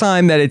first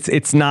time that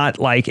it's not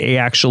like a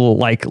actual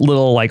like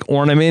little like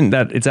ornament,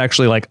 that it's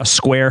actually like a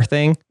square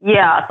thing.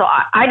 Yeah, so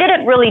I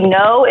didn't really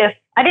know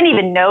I didn't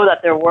even know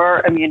that there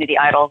were immunity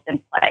idols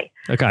in play.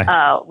 Okay.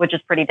 Which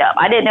is pretty dumb.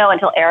 I didn't know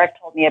until Eric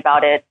told me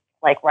about it,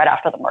 like right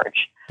after the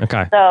merge.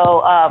 Okay.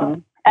 So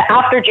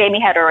after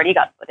Jamie had already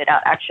got put it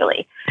out,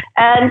 actually.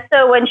 And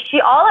so when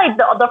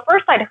the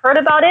first I'd heard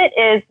about it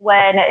is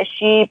when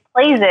she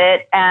plays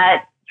it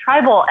at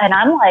Tribal, and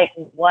I'm like,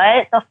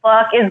 what the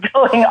fuck is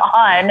going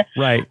on?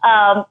 Right.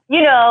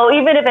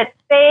 Even if it's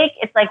fake,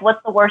 it's like,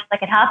 what's the worst that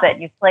can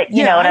happen? You play,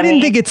 you know what I mean? I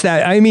didn't think it's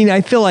that. I mean, I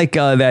feel like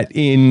that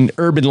in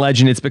urban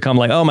legend, it's become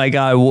like, oh my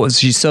God,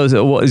 she's so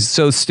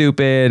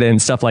stupid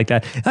and stuff like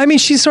that. I mean,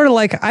 she's sort of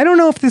like, I don't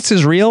know if this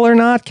is real or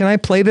not. Can I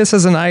play this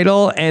as an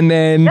idol? And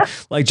then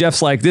like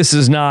Jeff's like, this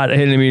is not a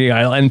hidden immunity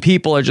idol. And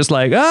people are just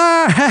like,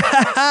 Well,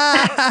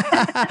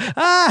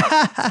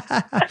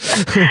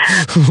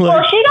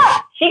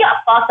 she got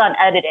fucked on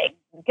editing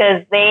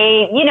because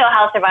they,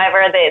 how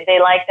Survivor, they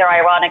like their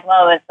ironic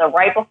moments. So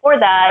right before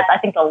that, I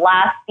think the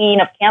last scene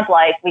of Camp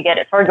Life, we get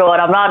her going,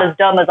 I'm not as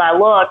dumb as I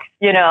look,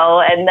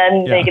 and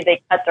then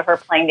they cut to her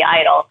playing the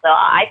idol. So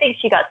I think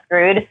she got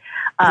screwed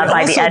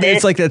by the edit.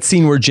 It's like that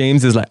scene where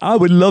James is like, I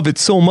would love it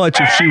so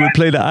much if she would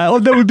play the idol.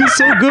 That would be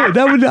so good.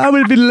 I would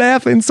have been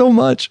laughing so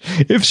much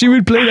if she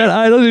would play that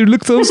idol. It would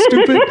look so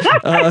stupid.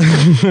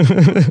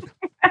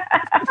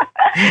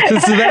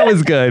 So that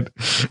was good.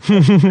 He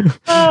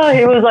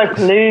was like,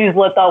 please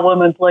let that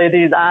woman play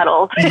these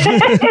idols. Please.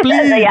 That was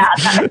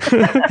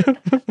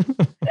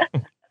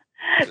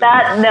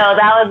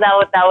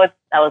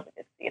a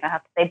good scene, I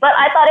have to say. But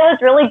I thought it was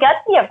really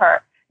gutsy of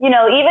her. She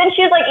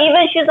was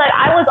like,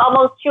 I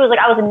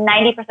was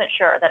 90%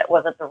 sure that it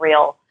wasn't the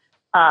real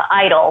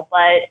idol.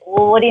 But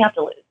what do you have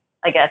to lose?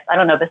 I guess. I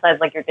don't know, besides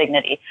like your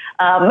dignity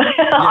on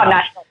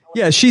national.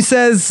 Yeah, she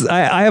says,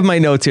 I have my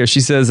notes here. She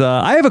says,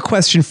 I have a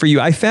question for you.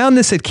 I found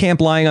this at camp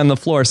lying on the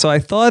floor, so I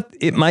thought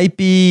it might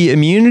be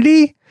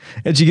immunity.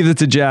 And she gives it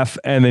to Jeff,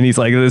 and then he's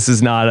like, this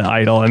is not an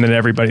idol. And then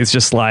everybody's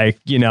just like,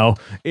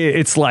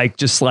 it's like,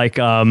 just like,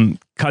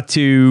 cut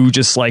to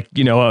just like,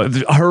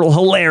 her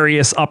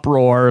hilarious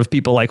uproar of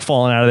people like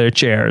falling out of their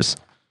chairs.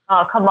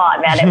 Oh, come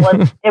on, man.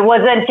 It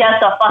wasn't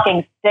just a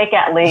fucking stick,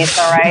 at least,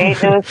 all right?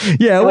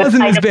 It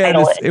wasn't as bad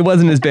it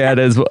wasn't as bad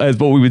as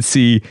what we would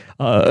see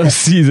a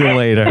season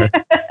later.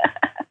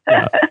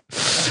 Yeah.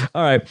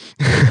 All right.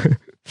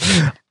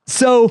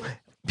 So,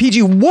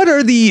 Peih-Gee, what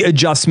are the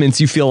adjustments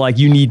you feel like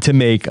you need to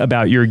make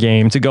about your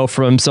game to go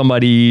from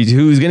somebody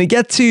who's going to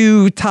get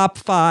to top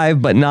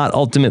 5, but not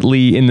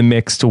ultimately in the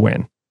mix to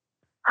win?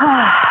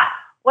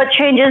 What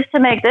changes to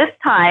make this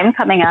time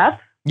coming up?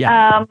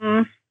 Yeah.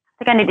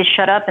 I think I need to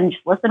shut up and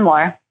just listen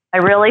more. I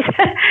really,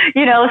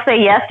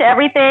 say yes to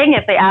everything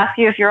if they ask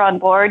you if you're on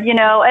board,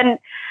 and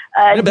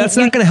but that's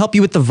not going to help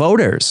you with the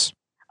voters.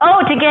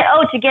 To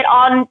get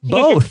on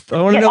both.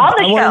 I want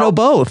to know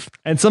both.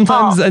 And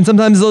sometimes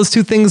those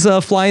two things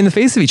fly in the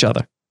face of each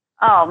other.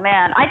 Oh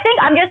man, I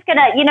think I'm just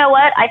gonna. You know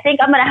what? I think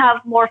I'm gonna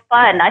have more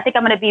fun. I think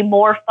I'm gonna be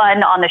more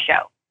fun on the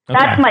show. Okay.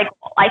 That's my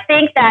goal. I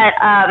think that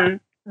I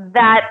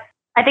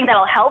think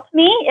that'll help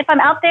me if I'm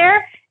out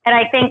there. And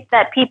I think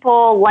that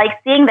people like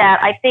seeing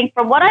that. I think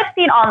from what I've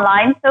seen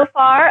online so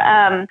far,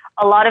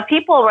 a lot of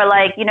people were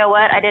like, you know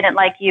what, I didn't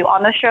like you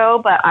on the show,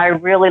 but I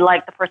really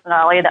like the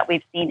personality that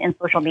we've seen in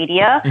social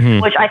media,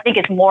 which I think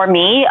is more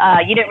me.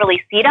 You didn't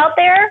really see it out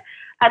there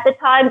at the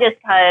time just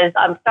because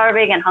I'm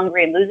starving and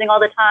hungry and losing all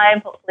the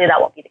time. Hopefully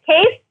that won't be the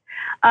case.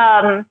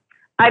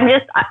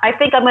 I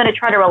think I'm going to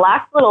try to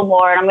relax a little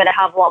more, and I'm going to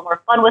have a lot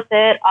more fun with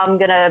it. I'm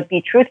going to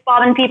be truth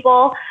bombing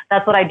people.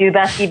 That's what I do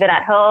best, even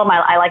at home.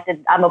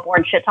 I'm a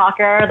born shit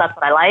talker. That's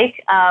what I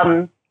like.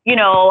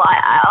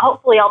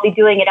 Hopefully I'll be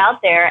doing it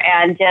out there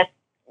and just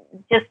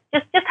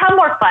have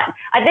more fun.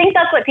 I think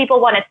that's what people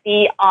want to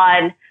see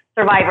on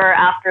Survivor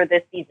after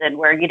this season,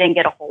 where you didn't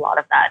get a whole lot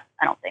of that.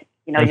 I don't think,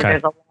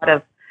 there's a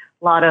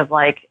lot of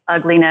like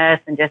ugliness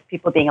and just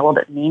people being a little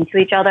bit mean to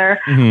each other.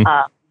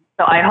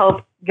 So I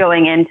hope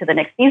going into the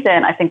next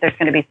season, I think there's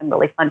going to be some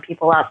really fun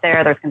people out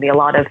there. There's going to be a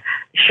lot of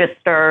shit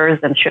stirrers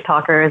and shit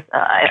talkers.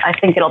 I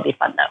think it'll be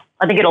fun, though.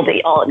 I think it'll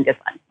be all in good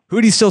fun.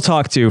 Who do you still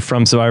talk to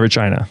from Survivor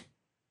China?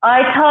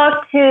 I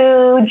talked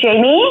to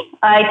Jamie.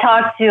 I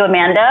talked to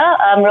Amanda.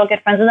 I'm real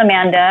good friends with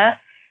Amanda.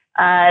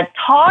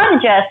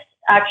 Todd just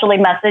actually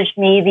messaged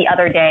me the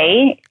other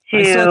day.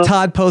 I saw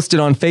Todd posted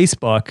on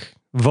Facebook,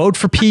 vote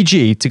for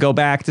Peih-Gee to go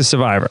back to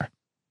Survivor.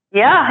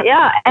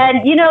 Yeah.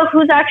 And you know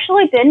who's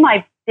actually been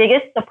my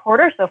biggest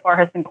supporter so far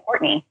has been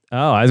Courtney.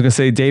 Oh, I was going to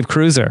say Dave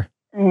Cruiser.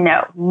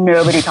 No,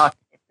 nobody talks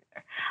to Dave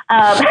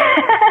Cruiser.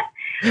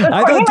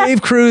 I thought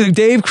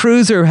Dave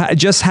Cruiser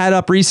just had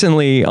up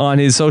recently on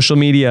his social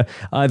media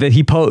that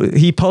he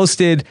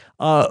posted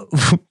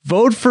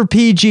vote for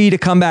Peih-Gee to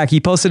come back. He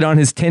posted on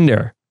his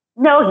Tinder.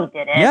 No, he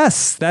didn't.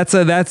 Yes, that's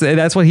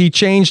what he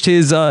changed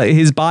his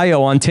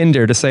bio on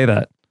Tinder to say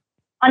that.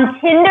 On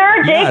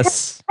Tinder?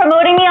 Yes.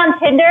 Promoting me on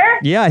Tinder?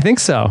 Yeah, I think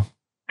so.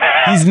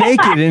 He's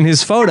naked in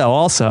his photo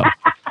also. I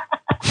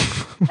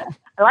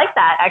like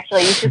that,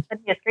 actually. You should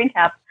send me a screen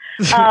cap.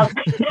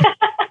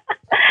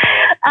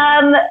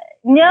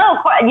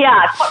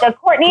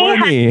 Courtney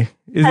has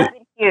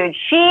been huge.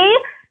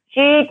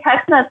 She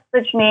text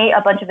messaged me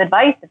a bunch of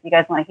advice if you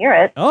guys want to hear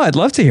it. Oh, I'd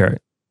love to hear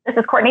it. This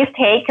is Courtney's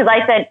take because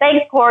I said,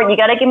 thanks, Court. You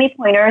got to give me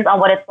pointers on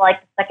what it's like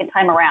the second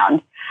time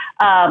around.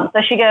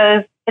 So she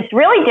goes, it's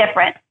really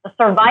different. The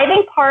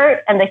surviving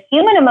part and the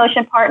human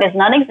emotion part is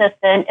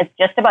non-existent. It's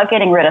just about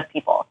getting rid of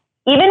people.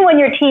 Even when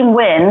your team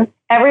wins,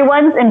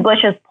 everyone's in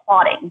bushes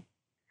plotting.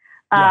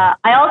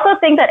 I also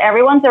think that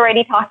everyone's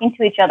already talking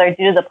to each other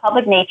due to the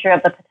public nature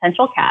of the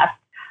potential cast.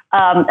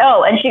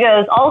 And she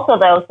goes, also,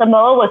 though,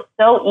 Samoa was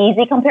so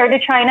easy compared to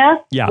China.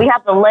 Yeah. We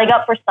have the leg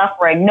up for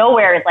suffering.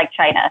 Nowhere is like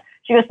China.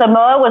 She goes,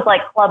 Samoa was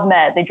like Club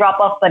Med. They drop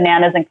off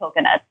bananas and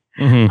coconuts.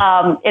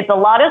 Mm-hmm. It's a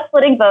lot of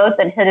splitting votes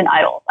and hidden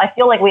idols. I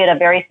feel like we had a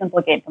very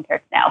simple game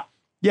compared to now.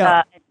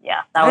 Yeah.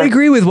 I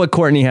agree with what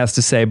Courtney has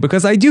to say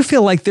because I do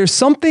feel like there's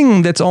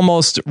something that's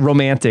almost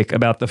romantic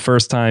about the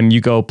first time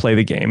you go play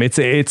the game. It's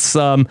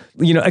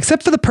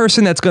except for the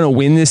person that's going to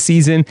win this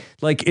season,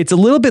 like it's a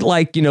little bit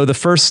like, the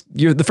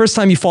first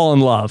time you fall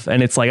in love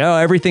and it's like, oh,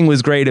 everything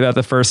was great about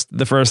the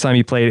first time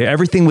you played it.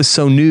 Everything was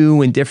so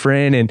new and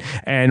different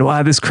and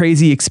wow, this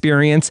crazy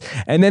experience.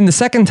 And then the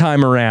second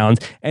time around,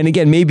 and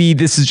again, maybe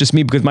this is just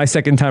me because my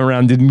second time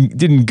around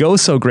didn't go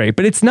so great,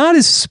 but it's not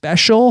as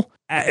special.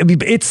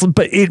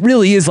 But it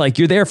really is like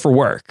you're there for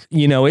work.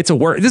 This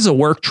is a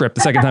work trip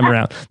the second time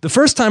around. The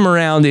first time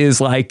around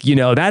is like,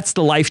 that's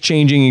the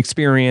life-changing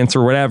experience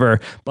or whatever.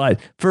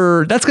 But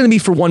that's going to be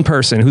for one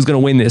person who's going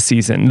to win this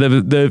season.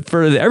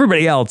 For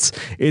everybody else,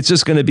 it's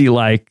just going to be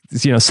like,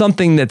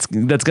 something that's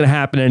going to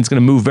happen and it's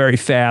going to move very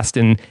fast.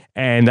 And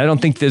I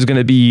don't think there's going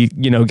to be,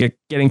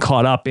 getting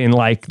caught up in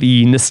like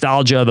the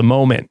nostalgia of the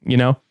moment,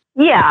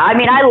 Yeah, I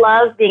mean, I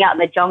love being out in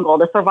the jungle.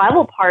 The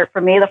survival part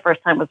for me the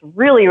first time was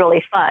really,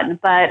 really fun.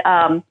 But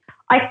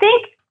I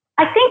think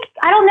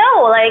I don't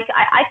know. Like,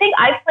 I think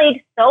I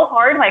played so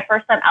hard my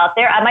first time out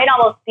there. I might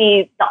almost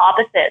be the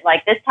opposite.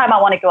 Like this time,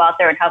 I want to go out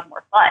there and have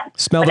more fun.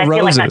 Smell the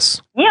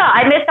roses.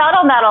 I missed out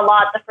on that a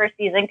lot the first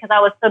season because I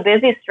was so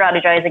busy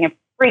strategizing and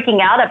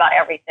freaking out about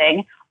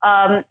everything.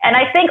 And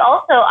I think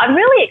also I'm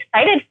really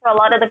excited for a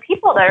lot of the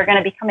people that are going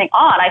to be coming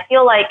on. I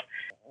feel like,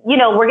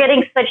 we're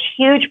getting such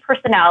huge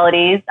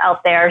personalities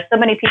out there. So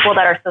many people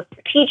that are so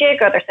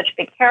strategic, or they're such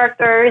big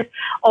characters,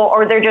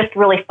 or they're just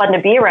really fun to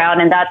be around.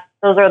 And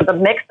those are the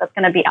mix that's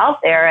going to be out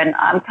there. And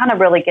I'm kind of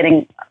really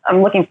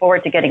I'm looking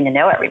forward to getting to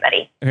know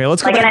everybody. Okay,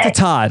 let's go back to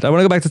Todd. I want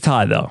to go back to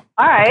Todd though.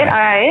 All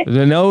right.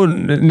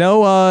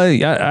 No. I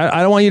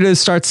don't want you to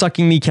start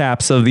sucking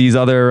kneecaps of these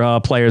other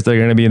players that are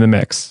going to be in the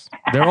mix.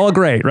 They're all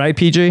great, right,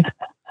 Peih-Gee?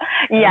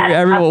 Yes,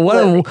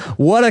 everyone,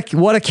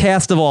 what a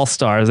cast of all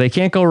stars. They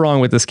can't go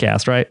wrong with this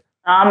cast, right?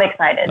 I'm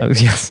excited.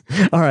 Yes.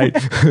 All right.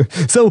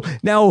 So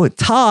now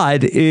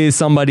Todd is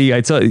somebody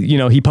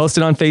he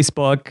posted on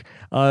Facebook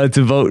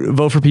to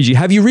vote for Peih-Gee.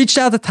 Have you reached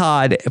out to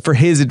Todd for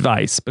his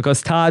advice?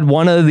 Because Todd,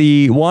 one of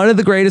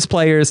the greatest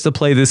players to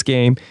play this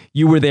game.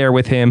 You were there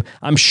with him.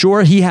 I'm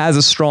sure he has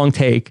a strong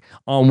take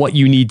on what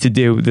you need to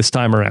do this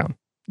time around.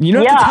 You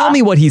don't have to tell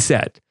me what he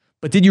said,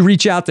 but did you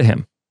reach out to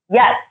him?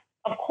 Yes.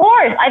 Of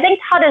course. I think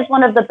Todd is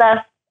one of the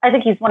best. I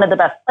think he's one of the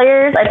best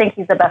players. I think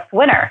he's the best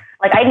winner.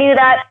 Like I knew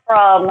that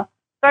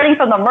starting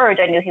from the merge,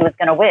 I knew he was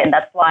going to win.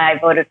 That's why I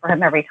voted for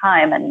him every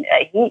time. And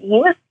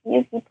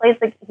he's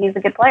a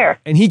good player.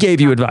 And he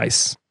gave you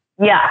advice.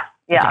 Yeah.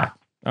 Okay.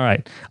 All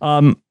right.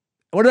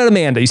 What about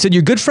Amanda? You said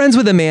you're good friends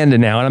with Amanda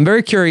now, and I'm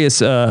very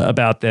curious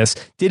about this.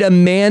 Did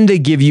Amanda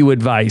give you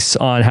advice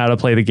on how to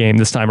play the game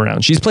this time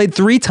around? She's played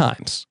 3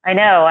 times. I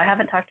know. I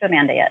haven't talked to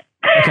Amanda yet.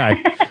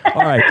 Okay.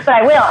 All right. But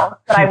I will.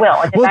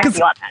 I'll get back to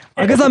you on that.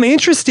 Because I'm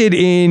interested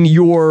in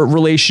your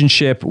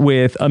relationship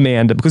with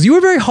Amanda, because you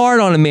were very hard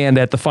on Amanda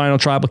at the final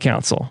tribal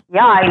council.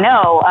 Yeah, I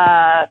know.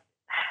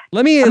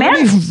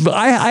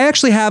 I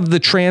actually have the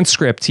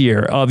transcript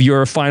here of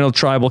your final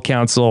tribal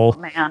council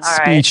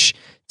speech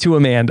to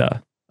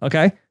Amanda.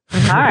 Okay. All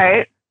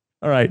right.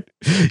 All right.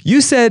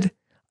 You said,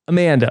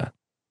 Amanda,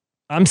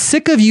 I'm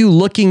sick of you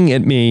looking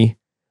at me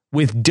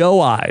with doe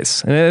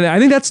eyes. And I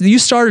think you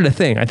started a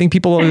thing. I think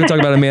people are talk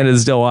about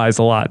Amanda's doe eyes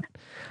a lot.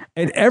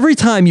 And every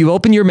time you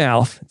open your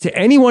mouth to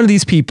any one of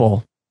these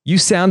people, you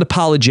sound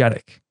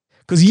apologetic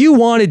because you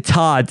wanted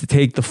Todd to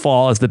take the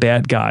fall as the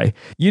bad guy.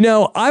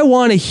 I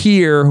want to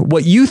hear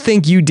what you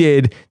think you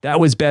did that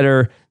was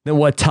better than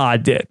what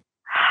Todd did.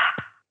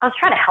 I was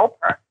trying to help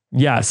her.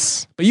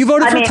 Yes. But you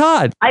voted for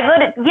Todd. I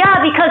voted,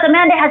 because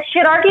Amanda had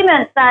shit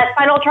arguments at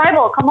Final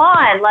Tribal. Come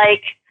on.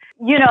 Like,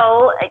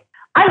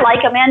 I like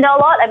Amanda a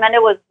lot.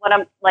 Amanda was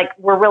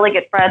we're really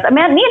good friends.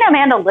 Me and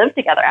Amanda lived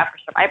together after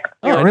Survivor.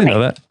 I didn't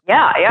know that.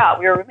 Yeah.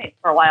 We were roommates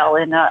for a while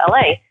in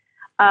LA.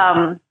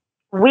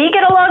 We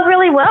get along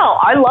really well.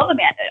 I love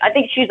Amanda. I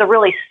think she's a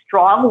really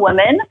strong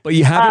woman. But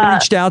you haven't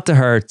reached out to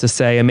her to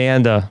say,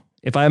 Amanda,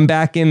 if I'm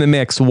back in the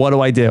mix, what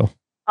do I do?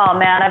 Oh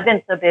man, I've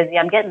been so busy.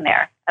 I'm getting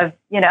there.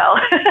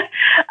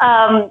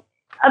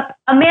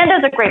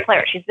 Amanda's a great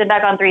player. She's been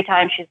back on 3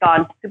 times. She's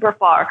gone super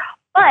far.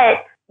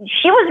 But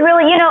she was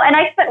really, and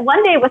I spent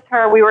one day with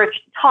her. We were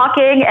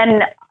talking,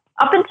 and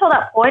up until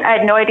that point, I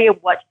had no idea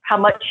how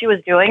much she was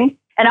doing.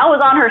 And I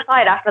was on her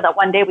side after that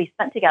one day we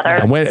spent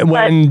together. Yeah,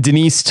 when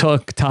Denise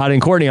took Todd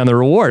and Courtney on the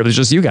reward, it was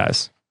just you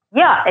guys.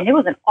 Yeah, and it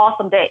was an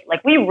awesome day.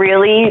 Like, we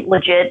really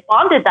legit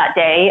bonded that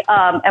day,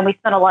 and we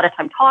spent a lot of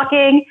time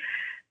talking.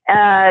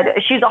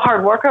 She's a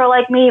hard worker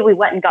like me. We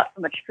went and got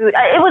so much food.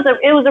 It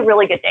was a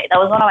really good day. That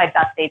was one of my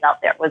best days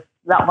out there, was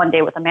that one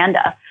day with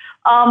Amanda.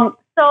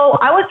 So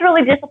I was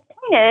really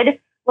disappointed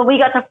when we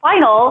got to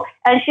final,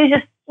 and she's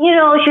just,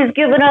 she's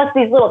giving us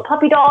these little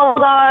puppy dog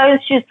eyes.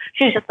 She's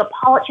just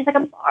apologizing. She's like,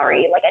 I'm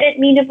sorry. Like, I didn't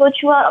mean to vote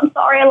you out. I'm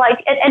sorry.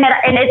 Like, and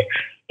it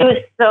was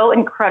so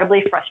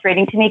incredibly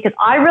frustrating to me, because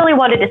I really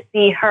wanted to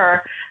see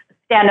her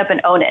stand up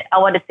and own it. I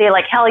wanted to say,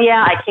 like, hell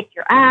yeah, I kicked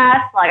your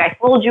ass. Like, I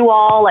fooled you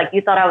all. Like,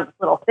 you thought I was this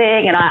little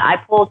thing, and I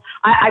pulled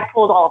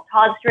all of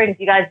Todd's strings.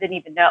 You guys didn't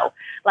even know.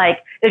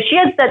 Like, if she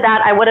had said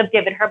that, I would have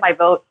given her my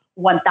vote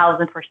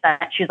 1,000%.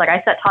 She's like,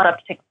 I set Todd up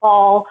to take a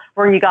fall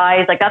for you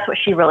guys. Like, that's what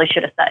she really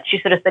should have said. She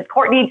should have said,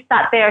 Courtney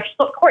sat there.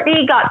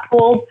 Courtney got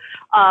pulled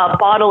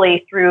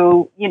bodily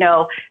through,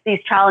 these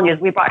challenges.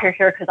 We brought her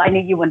here because I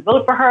knew you wouldn't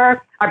vote for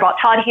her. I brought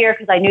Todd here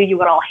because I knew you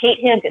would all hate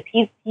him, because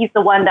he's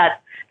the one that's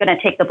going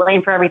to take the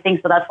blame for everything.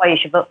 So that's why you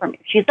should vote for me.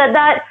 If she said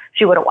that,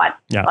 she would have won.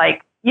 Yeah.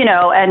 Like,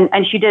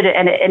 and she did it,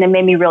 and it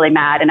made me really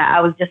mad. And I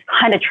was just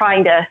kind of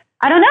trying to,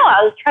 I don't know,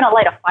 I was trying to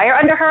light a fire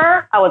under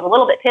her. I was a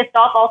little bit pissed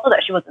off also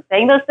that she wasn't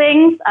saying those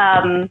things.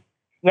 I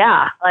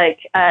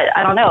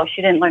don't know.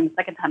 She didn't learn the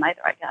second time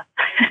either, I guess.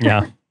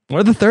 Yeah.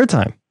 Or the third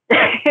time.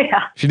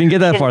 Yeah. She didn't get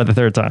that far the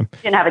third time.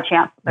 Didn't have a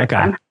chance the third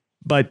time.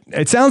 But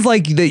it sounds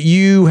like that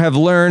you have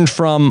learned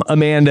from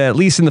Amanda, at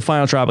least in the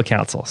Final Tribal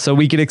Council. So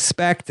we could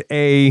expect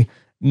a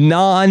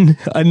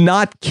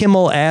not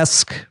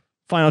Kimmel-esque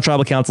Final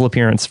Tribal Council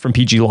appearance from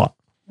Peih-Gee Law.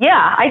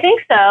 Yeah, I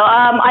think so.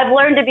 I've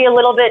learned to be a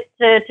little bit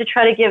to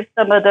try to give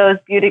some of those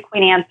beauty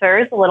queen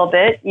answers a little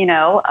bit.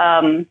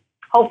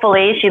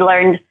 Hopefully she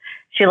learned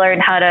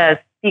how to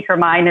speak her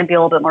mind and be a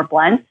little bit more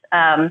blunt.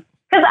 Because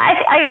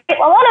a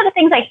lot of the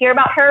things I hear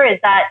about her is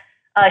that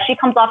she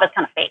comes off as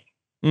kind of fake.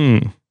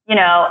 And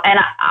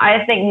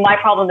I think my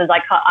problem is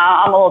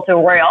I'm a little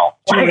too real.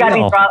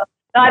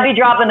 I'd be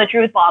dropping the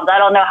truth bombs. I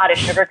don't know how to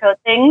sugarcoat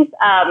things.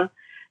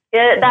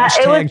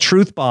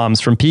 Truth bombs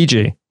from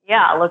Peih-Gee.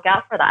 Yeah, look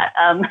out for that.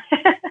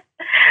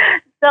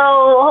 So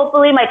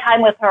hopefully my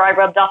time with her, I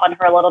rubbed off on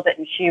her a little bit,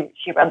 and she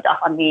rubbed off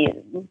on me a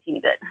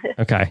teeny bit.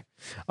 Okay.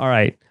 All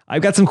right.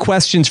 I've got some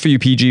questions for you,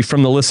 Peih-Gee,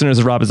 from the listeners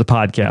of Rob as a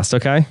Podcast,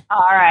 okay? All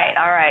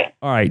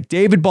right.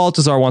 David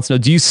Baltazar wants to know,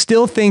 do you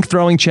still think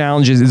throwing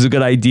challenges is a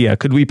good idea?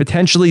 Could we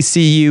potentially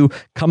see you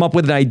come up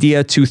with an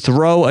idea to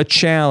throw a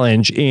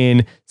challenge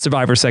in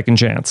Survivor Second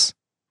Chance?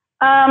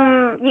 You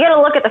got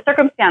to look at the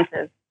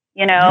circumstances,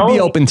 You'd be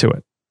open to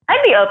it.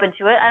 I'd be open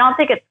to it. I don't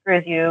think it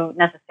screws you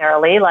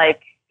necessarily. I'm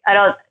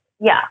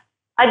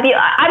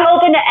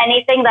open to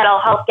anything that'll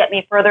help get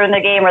me further in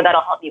the game or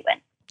that'll help me win.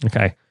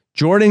 Okay.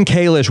 Jordan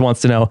Kalish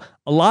wants to know,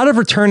 a lot of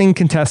returning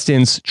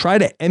contestants try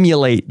to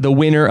emulate the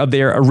winner of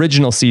their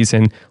original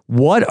season.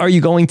 What are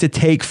you going to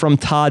take from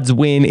Todd's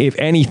win, if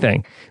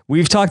anything?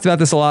 We've talked about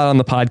this a lot on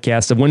the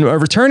podcast of when a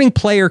returning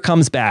player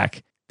comes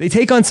back, they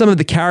take on some of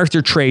the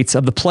character traits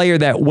of the player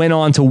that went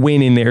on to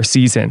win in their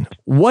season.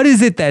 What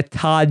is it that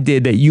Todd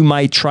did that you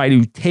might try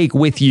to take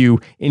with you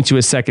into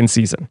a second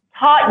season?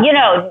 Todd,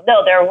 no,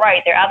 they're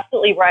right. They're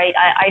absolutely right.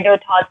 I know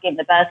Todd's game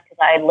the best because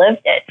I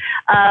lived it.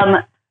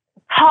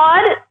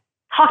 Todd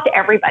talked to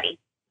everybody.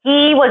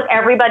 He was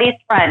everybody's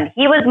friend.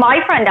 He was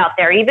my friend out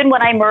there, even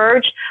when I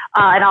merged.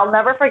 And I'll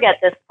never forget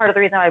this, part of the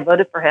reason I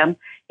voted for him.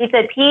 He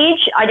said,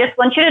 Peach, I just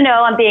want you to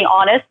know I'm being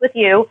honest with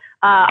you.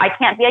 I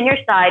can't be on your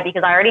side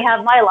because I already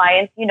have my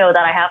alliance. You know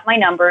that I have my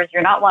numbers.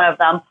 You're not one of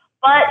them.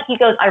 But he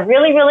goes, I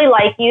really, really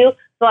like you.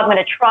 So I'm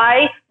going to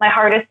try my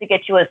hardest to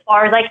get you as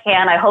far as I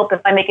can. I hope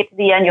if I make it to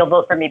the end, you'll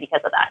vote for me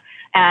because of that.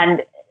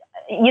 And,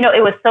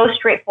 it was so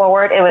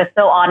straightforward. It was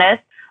so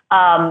honest.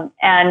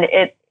 And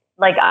it's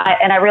like,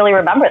 I really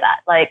remember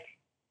that,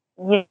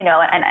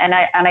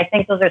 and I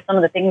think those are some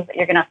of the things that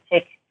you're going to have to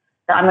take,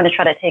 that I'm going to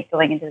try to take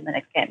going into the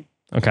next game.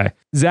 Okay.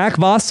 Zach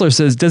Vossler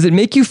says, does it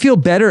make you feel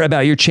better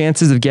about your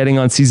chances of getting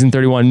on season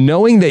 31,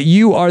 knowing that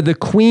you are the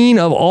queen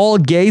of all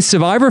gay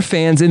Survivor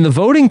fans in the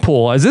voting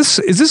pool? Is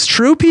this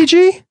true,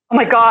 Peih-Gee? Oh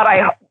my God.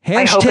 I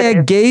hope it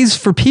is. Gays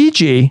for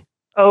Peih-Gee.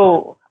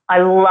 Oh, I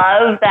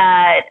love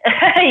that.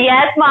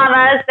 Yes,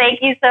 mamas.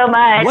 Thank you so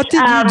much. What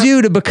did you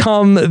do to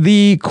become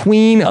the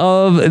queen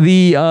of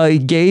the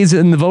gays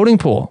in the voting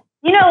pool?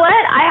 You know what?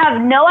 I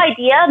have no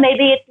idea.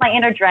 Maybe it's my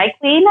inner drag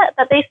queen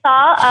that they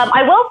saw.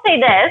 I will say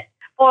this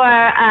for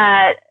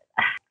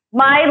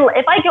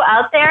if I go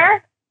out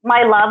there,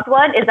 my loved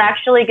one is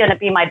actually going to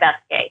be my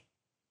best gay,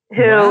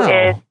 who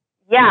is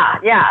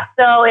yeah.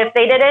 So if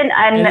they didn't,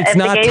 and it's if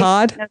not the gays,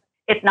 Todd.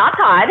 It's not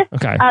Todd.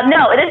 Okay.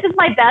 No, this is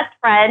my best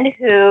friend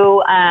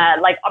who,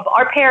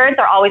 our parents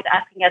are always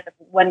asking us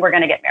when we're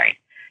going to get married.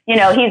 You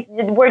know,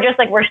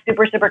 we're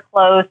super, super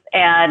close,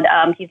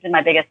 and he's been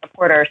my biggest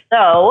supporter.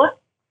 So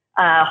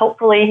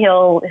hopefully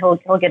he'll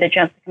get a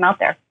chance to come out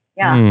there.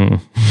 Yeah.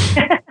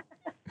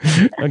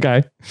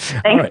 Okay.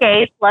 Thanks,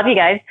 gays. Love you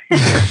guys.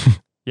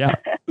 Yeah.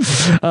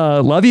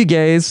 Love you,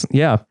 gays.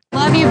 Yeah.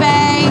 Love you,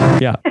 bae.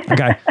 Yeah.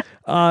 Okay.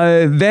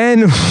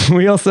 Then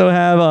we also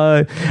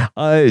have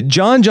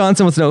John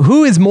Johnson wants to know,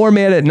 who is more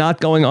mad at not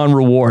going on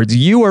rewards,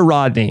 you or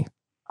Rodney?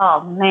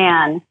 Oh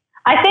man,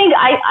 I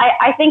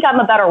think I'm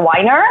a better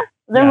whiner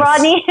than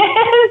Rodney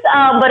is,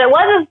 but it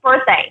was his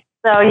birthday,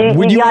 so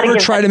would you ever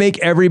try to make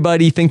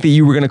everybody think that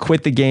you were going to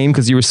quit the game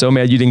because you were so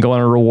mad you didn't go on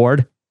a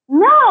reward?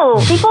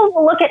 No, people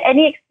will look at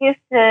any excuse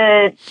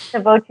to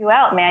vote you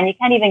out, man. You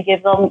can't even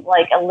give them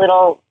like a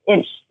little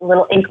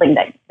inkling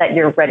that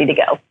you're ready to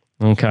go.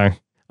 Okay.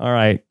 All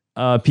right.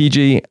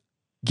 Peih-Gee,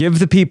 give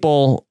the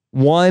people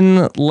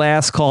one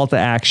last call to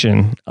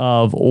action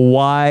of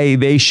why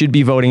they should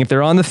be voting. If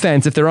they're on the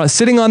fence, if they're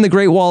sitting on the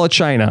Great Wall of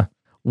China,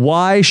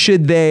 why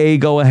should they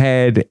go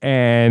ahead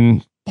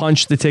and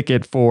punch the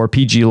ticket for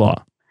Peih-Gee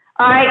Law?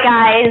 All right,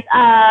 guys.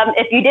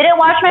 If you didn't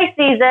watch my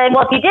season,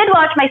 if you did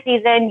watch my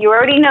season, you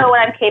already know what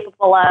I'm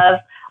capable of.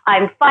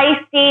 I'm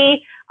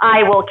feisty.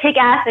 I will kick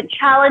ass in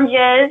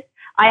challenges.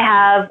 I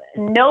have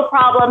no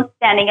problem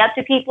standing up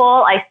to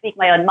people. I speak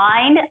my own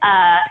mind.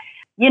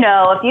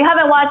 If you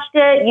haven't watched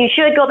it, you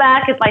should go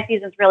back because my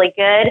season's really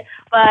good.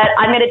 But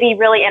I'm going to be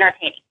really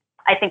entertaining.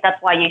 I think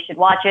that's why you should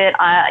watch it.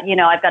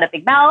 I've got a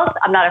big mouth.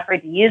 I'm not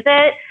afraid to use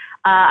it.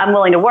 I'm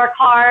willing to work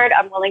hard.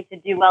 I'm willing to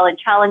do well in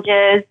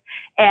challenges.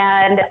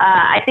 And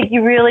I think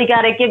you really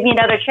got to give me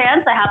another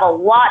chance. I have a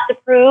lot to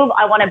prove.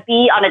 I want to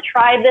be on a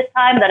tribe this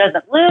time that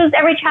doesn't lose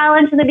every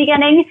challenge in the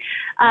beginning.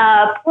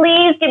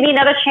 Please give me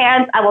another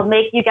chance. I will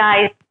make you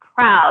guys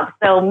proud.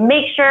 So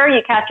make sure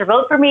you cast your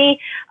vote for me.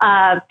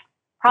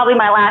 Probably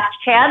my last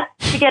chance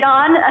to get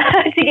on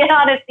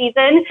a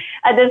season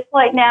at this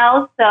point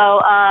now. So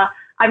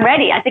I'm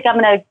ready. I think I'm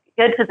in a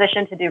good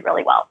position to do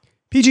really well.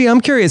 Peih-Gee,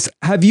 I'm curious,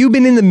 have you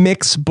been in the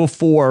mix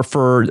before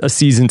for a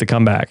season to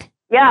come back?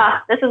 Yeah,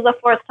 this is the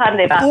fourth time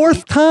they've asked me.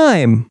 Fourth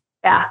time?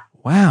 Yeah.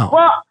 Wow.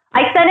 Well,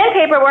 I sent in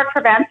paperwork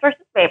for Bands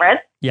versus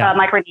Favorites,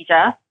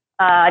 Micronesia.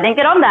 I didn't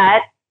get on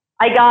that.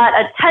 I got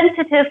a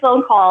tentative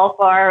phone call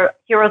for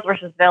Heroes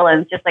versus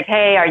Villains, just like,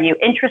 hey, are you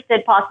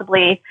interested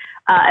possibly?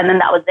 And then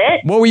that was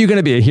it. What were you going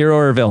to be, a hero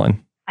or a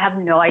villain? I have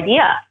no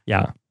idea.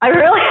 Yeah. I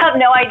really have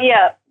no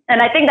idea.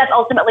 And I think that's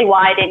ultimately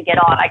why I didn't get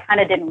on. I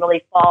kind of didn't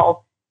really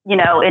fall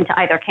into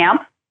either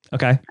camp.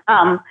 Okay.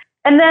 And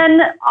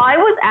then I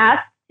was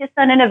asked to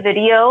send in a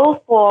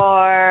video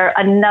for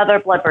another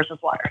Blood versus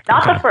Water.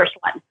 Not the first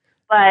one,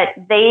 but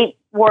they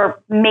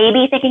were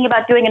maybe thinking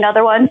about doing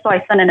another one. So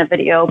I sent in a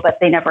video, but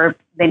they never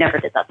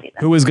did that season.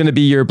 Who was going to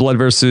be your Blood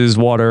versus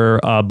Water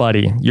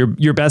buddy?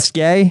 Your best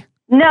gay?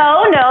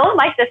 No,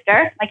 my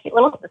sister, my cute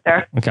little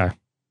sister. Okay.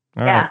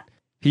 All right.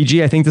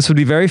 Peih-Gee, I think this would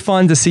be very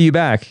fun to see you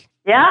back.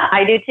 Yeah,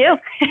 I do too.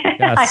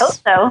 Yes. I hope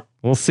so.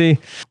 We'll see.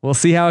 We'll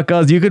see how it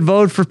goes. You could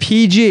vote for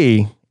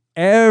Peih-Gee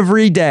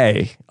every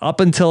day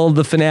up until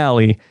the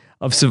finale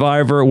of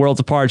Survivor Worlds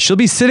Apart. She'll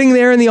be sitting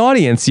there in the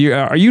audience.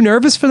 Are you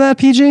nervous for that,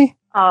 Peih-Gee?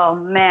 Oh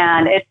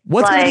man,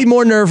 what's going to be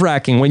more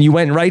nerve-wracking, when you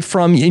went right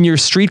from in your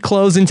street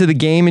clothes into the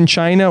game in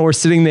China, or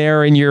sitting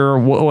there in your?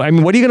 I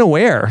mean, what are you going to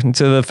wear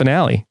into the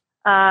finale?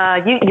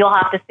 You'll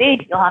have to see.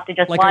 You'll have to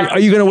just watch. Are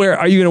you going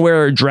to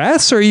wear a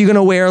dress, or are you going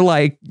to wear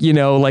like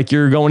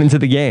you're going into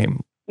the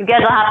game? You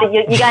guys will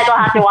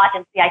have to watch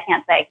and see. I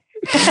can't say.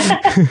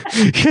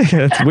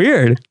 Yeah, it's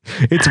weird.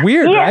 It's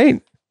weird,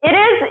 right?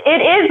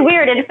 It is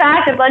weird. In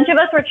fact, a bunch of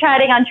us were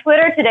chatting on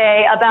Twitter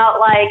today about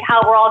like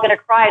how we're all going to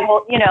cry and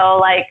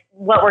like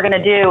what we're going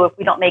to do if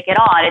we don't make it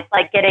on. It's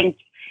like getting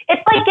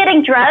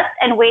dressed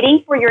and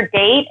waiting for your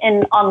date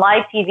on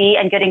live TV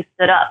and getting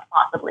stood up,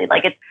 possibly.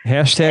 Like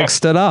it's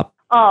stood up.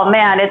 Oh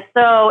man, it's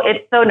so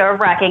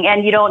nerve-wracking,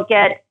 and you don't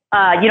get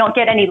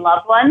any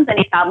loved ones,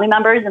 any family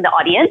members in the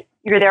audience.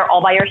 You're there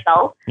all by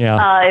yourself.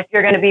 Yeah. If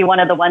you're going to be one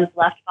of the ones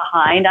left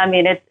behind, I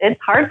mean,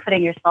 it's hard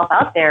putting yourself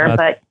out there.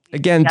 But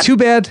again, too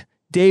bad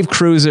Dave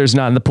Cruiser's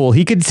not in the pool.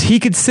 He could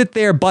sit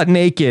there butt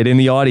naked in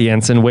the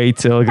audience and wait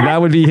till that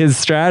would be his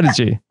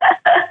strategy.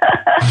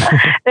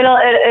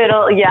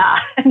 Yeah.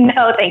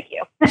 No, thank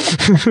you.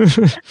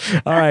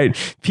 All right,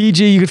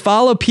 Peih-Gee, you could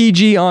follow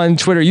Peih-Gee on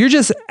Twitter. You're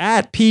just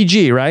at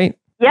Peih-Gee, right?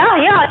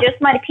 Yeah, just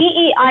my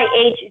Peihgee.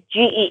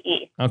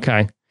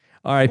 Okay.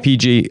 All right,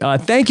 Peih-Gee.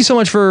 Thank you so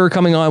much for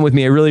coming on with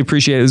me. I really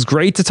appreciate it. It was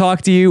great to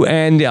talk to you,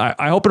 and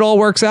I hope it all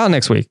works out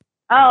next week.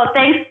 Oh,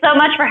 thanks so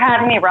much for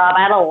having me, Rob.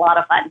 I had a lot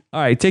of fun. All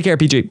right. Take care,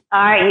 Peih-Gee.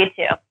 All right. You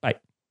too. Bye.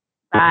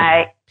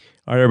 Bye.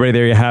 All right, everybody,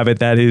 there you have it.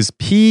 That is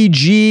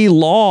Peih-Gee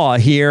Law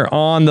here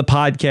on the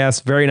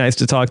podcast. Very nice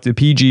to talk to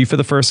Peih-Gee for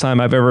the first time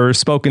I've ever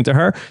spoken to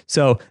her.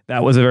 So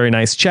that was a very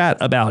nice chat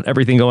about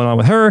everything going on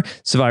with her,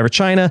 Survivor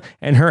China,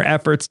 and her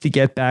efforts to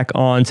get back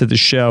onto the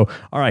show.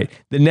 All right,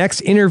 the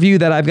next interview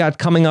that I've got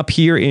coming up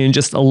here in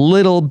just a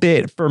little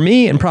bit for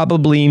me and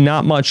probably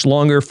not much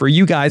longer for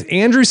you guys,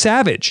 Andrew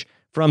Savage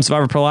from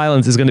Survivor Pearl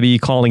Islands is going to be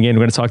calling in.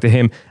 We're going to talk to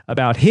him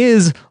about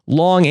his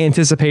long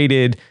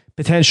anticipated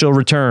potential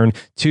return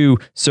to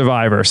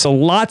Survivor. So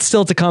lots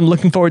still to come.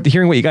 Looking forward to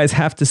hearing what you guys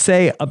have to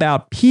say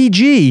about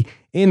Peih-Gee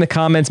in the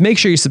comments. Make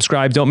sure you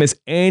subscribe. Don't miss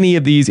any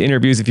of these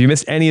interviews. If you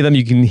missed any of them,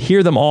 you can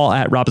hear them all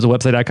at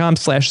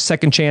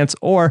robhasawebsite.com/second chance,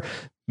 or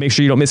make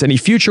sure you don't miss any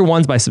future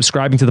ones by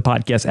subscribing to the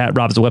podcast at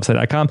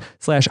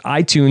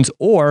robhasawebsite.com/iTunes,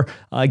 or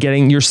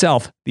getting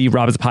yourself the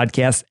Rob Has a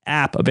Podcast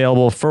app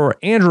available for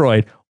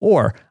Android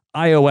or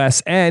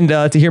iOS. And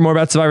to hear more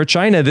about Survivor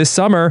China this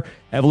summer,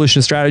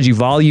 Evolution Strategy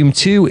Volume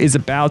 2 is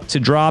about to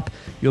drop.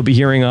 You'll be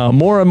hearing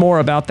more and more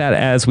about that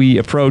as we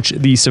approach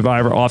the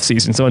Survivor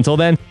offseason. So until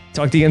then,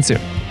 talk to you again soon.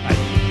 Bye.